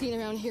than I've seen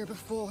around here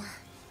before.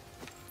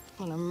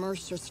 One of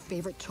Mercer's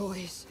favorite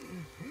toys.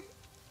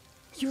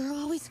 You were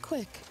always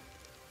quick.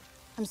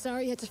 I'm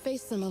sorry you had to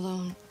face them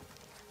alone.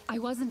 I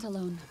wasn't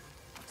alone.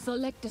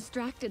 Solek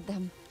distracted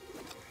them.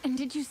 And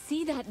did you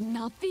see that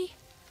Navi?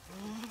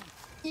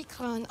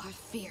 Ikran are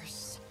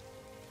fierce.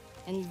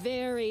 And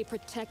very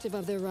protective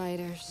of their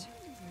riders.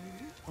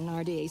 An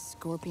RDA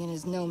Scorpion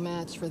is no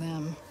match for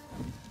them.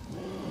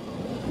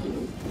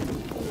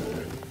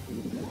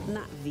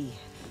 Navi,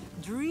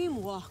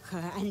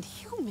 Dreamwalker and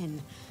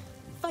human,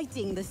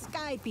 fighting the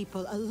Sky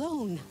People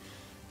alone.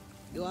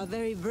 You are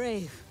very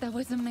brave. That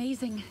was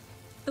amazing.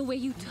 The way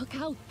you took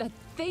out that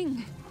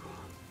thing.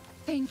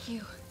 Thank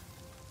you.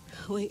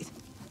 Wait.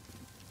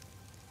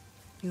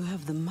 You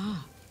have the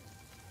mark.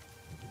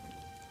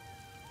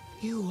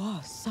 You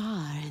are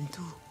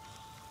Sarentu.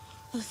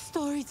 The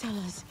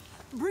storytellers,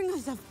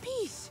 bringers of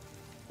peace.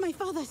 My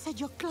father said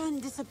your clan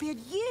disappeared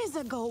years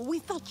ago. We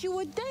thought you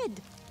were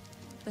dead.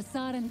 The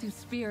Sarentu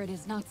spirit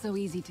is not so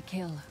easy to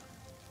kill.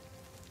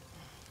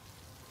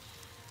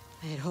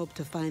 I had hoped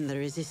to find the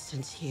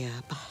resistance here,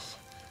 but...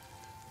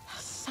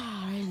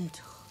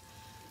 Sarentu.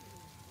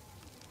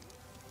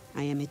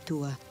 I am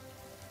Itua,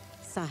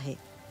 Sahe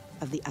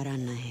of the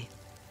Aranahe.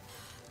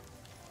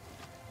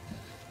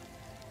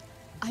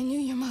 I knew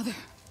your mother.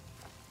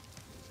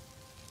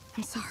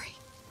 I'm sorry.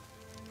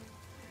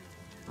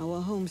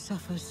 Our home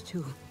suffers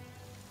too.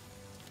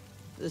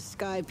 The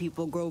Sky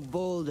People grow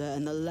bolder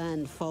and the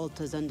land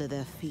falters under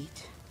their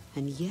feet.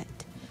 And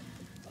yet,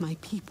 my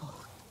people,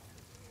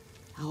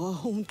 our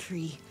home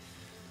tree,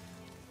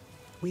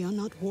 we are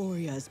not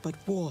warriors, but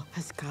war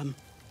has come.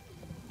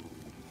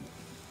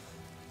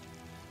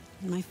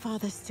 My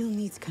father still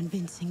needs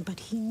convincing, but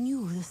he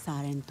knew the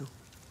Sarentu.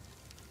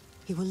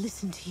 He will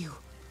listen to you.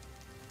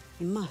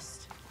 He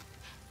must.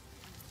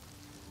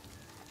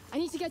 I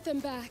need to get them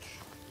back.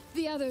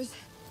 The others.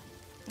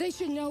 They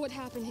should know what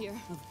happened here.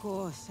 Of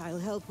course, I'll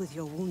help with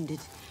your wounded.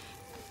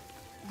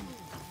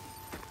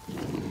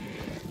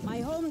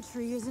 My home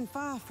tree isn't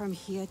far from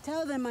here.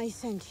 Tell them I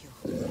sent you.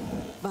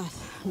 But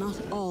not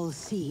all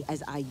see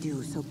as I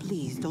do, so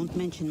please don't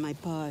mention my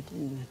part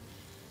in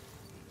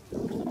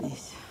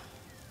this.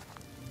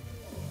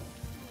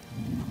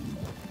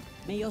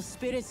 May your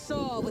spirit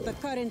soar with the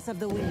currents of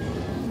the wind.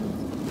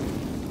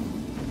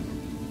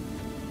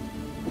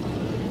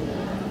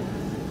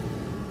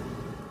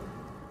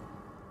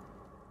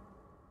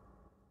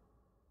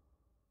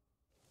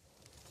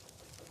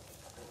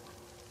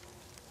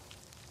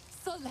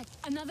 Solek,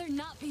 another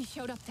Napi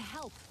showed up to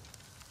help.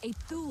 A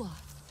Tua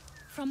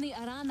from the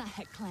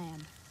Aranahet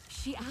clan.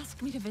 She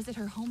asked me to visit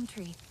her home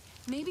tree.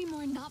 Maybe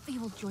more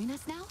Napi will join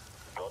us now?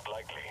 Not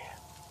likely.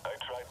 I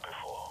tried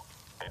before.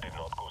 It did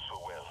not go so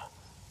well.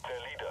 Their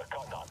leader,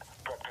 Kanan,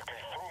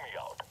 practically threw me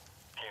out.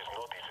 He is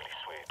not easily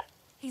swayed.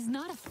 He's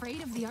not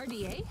afraid of the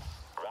RDA?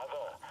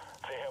 Rather,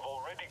 they have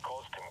already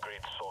caused him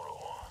great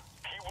sorrow.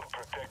 He will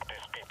protect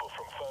his people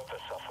from further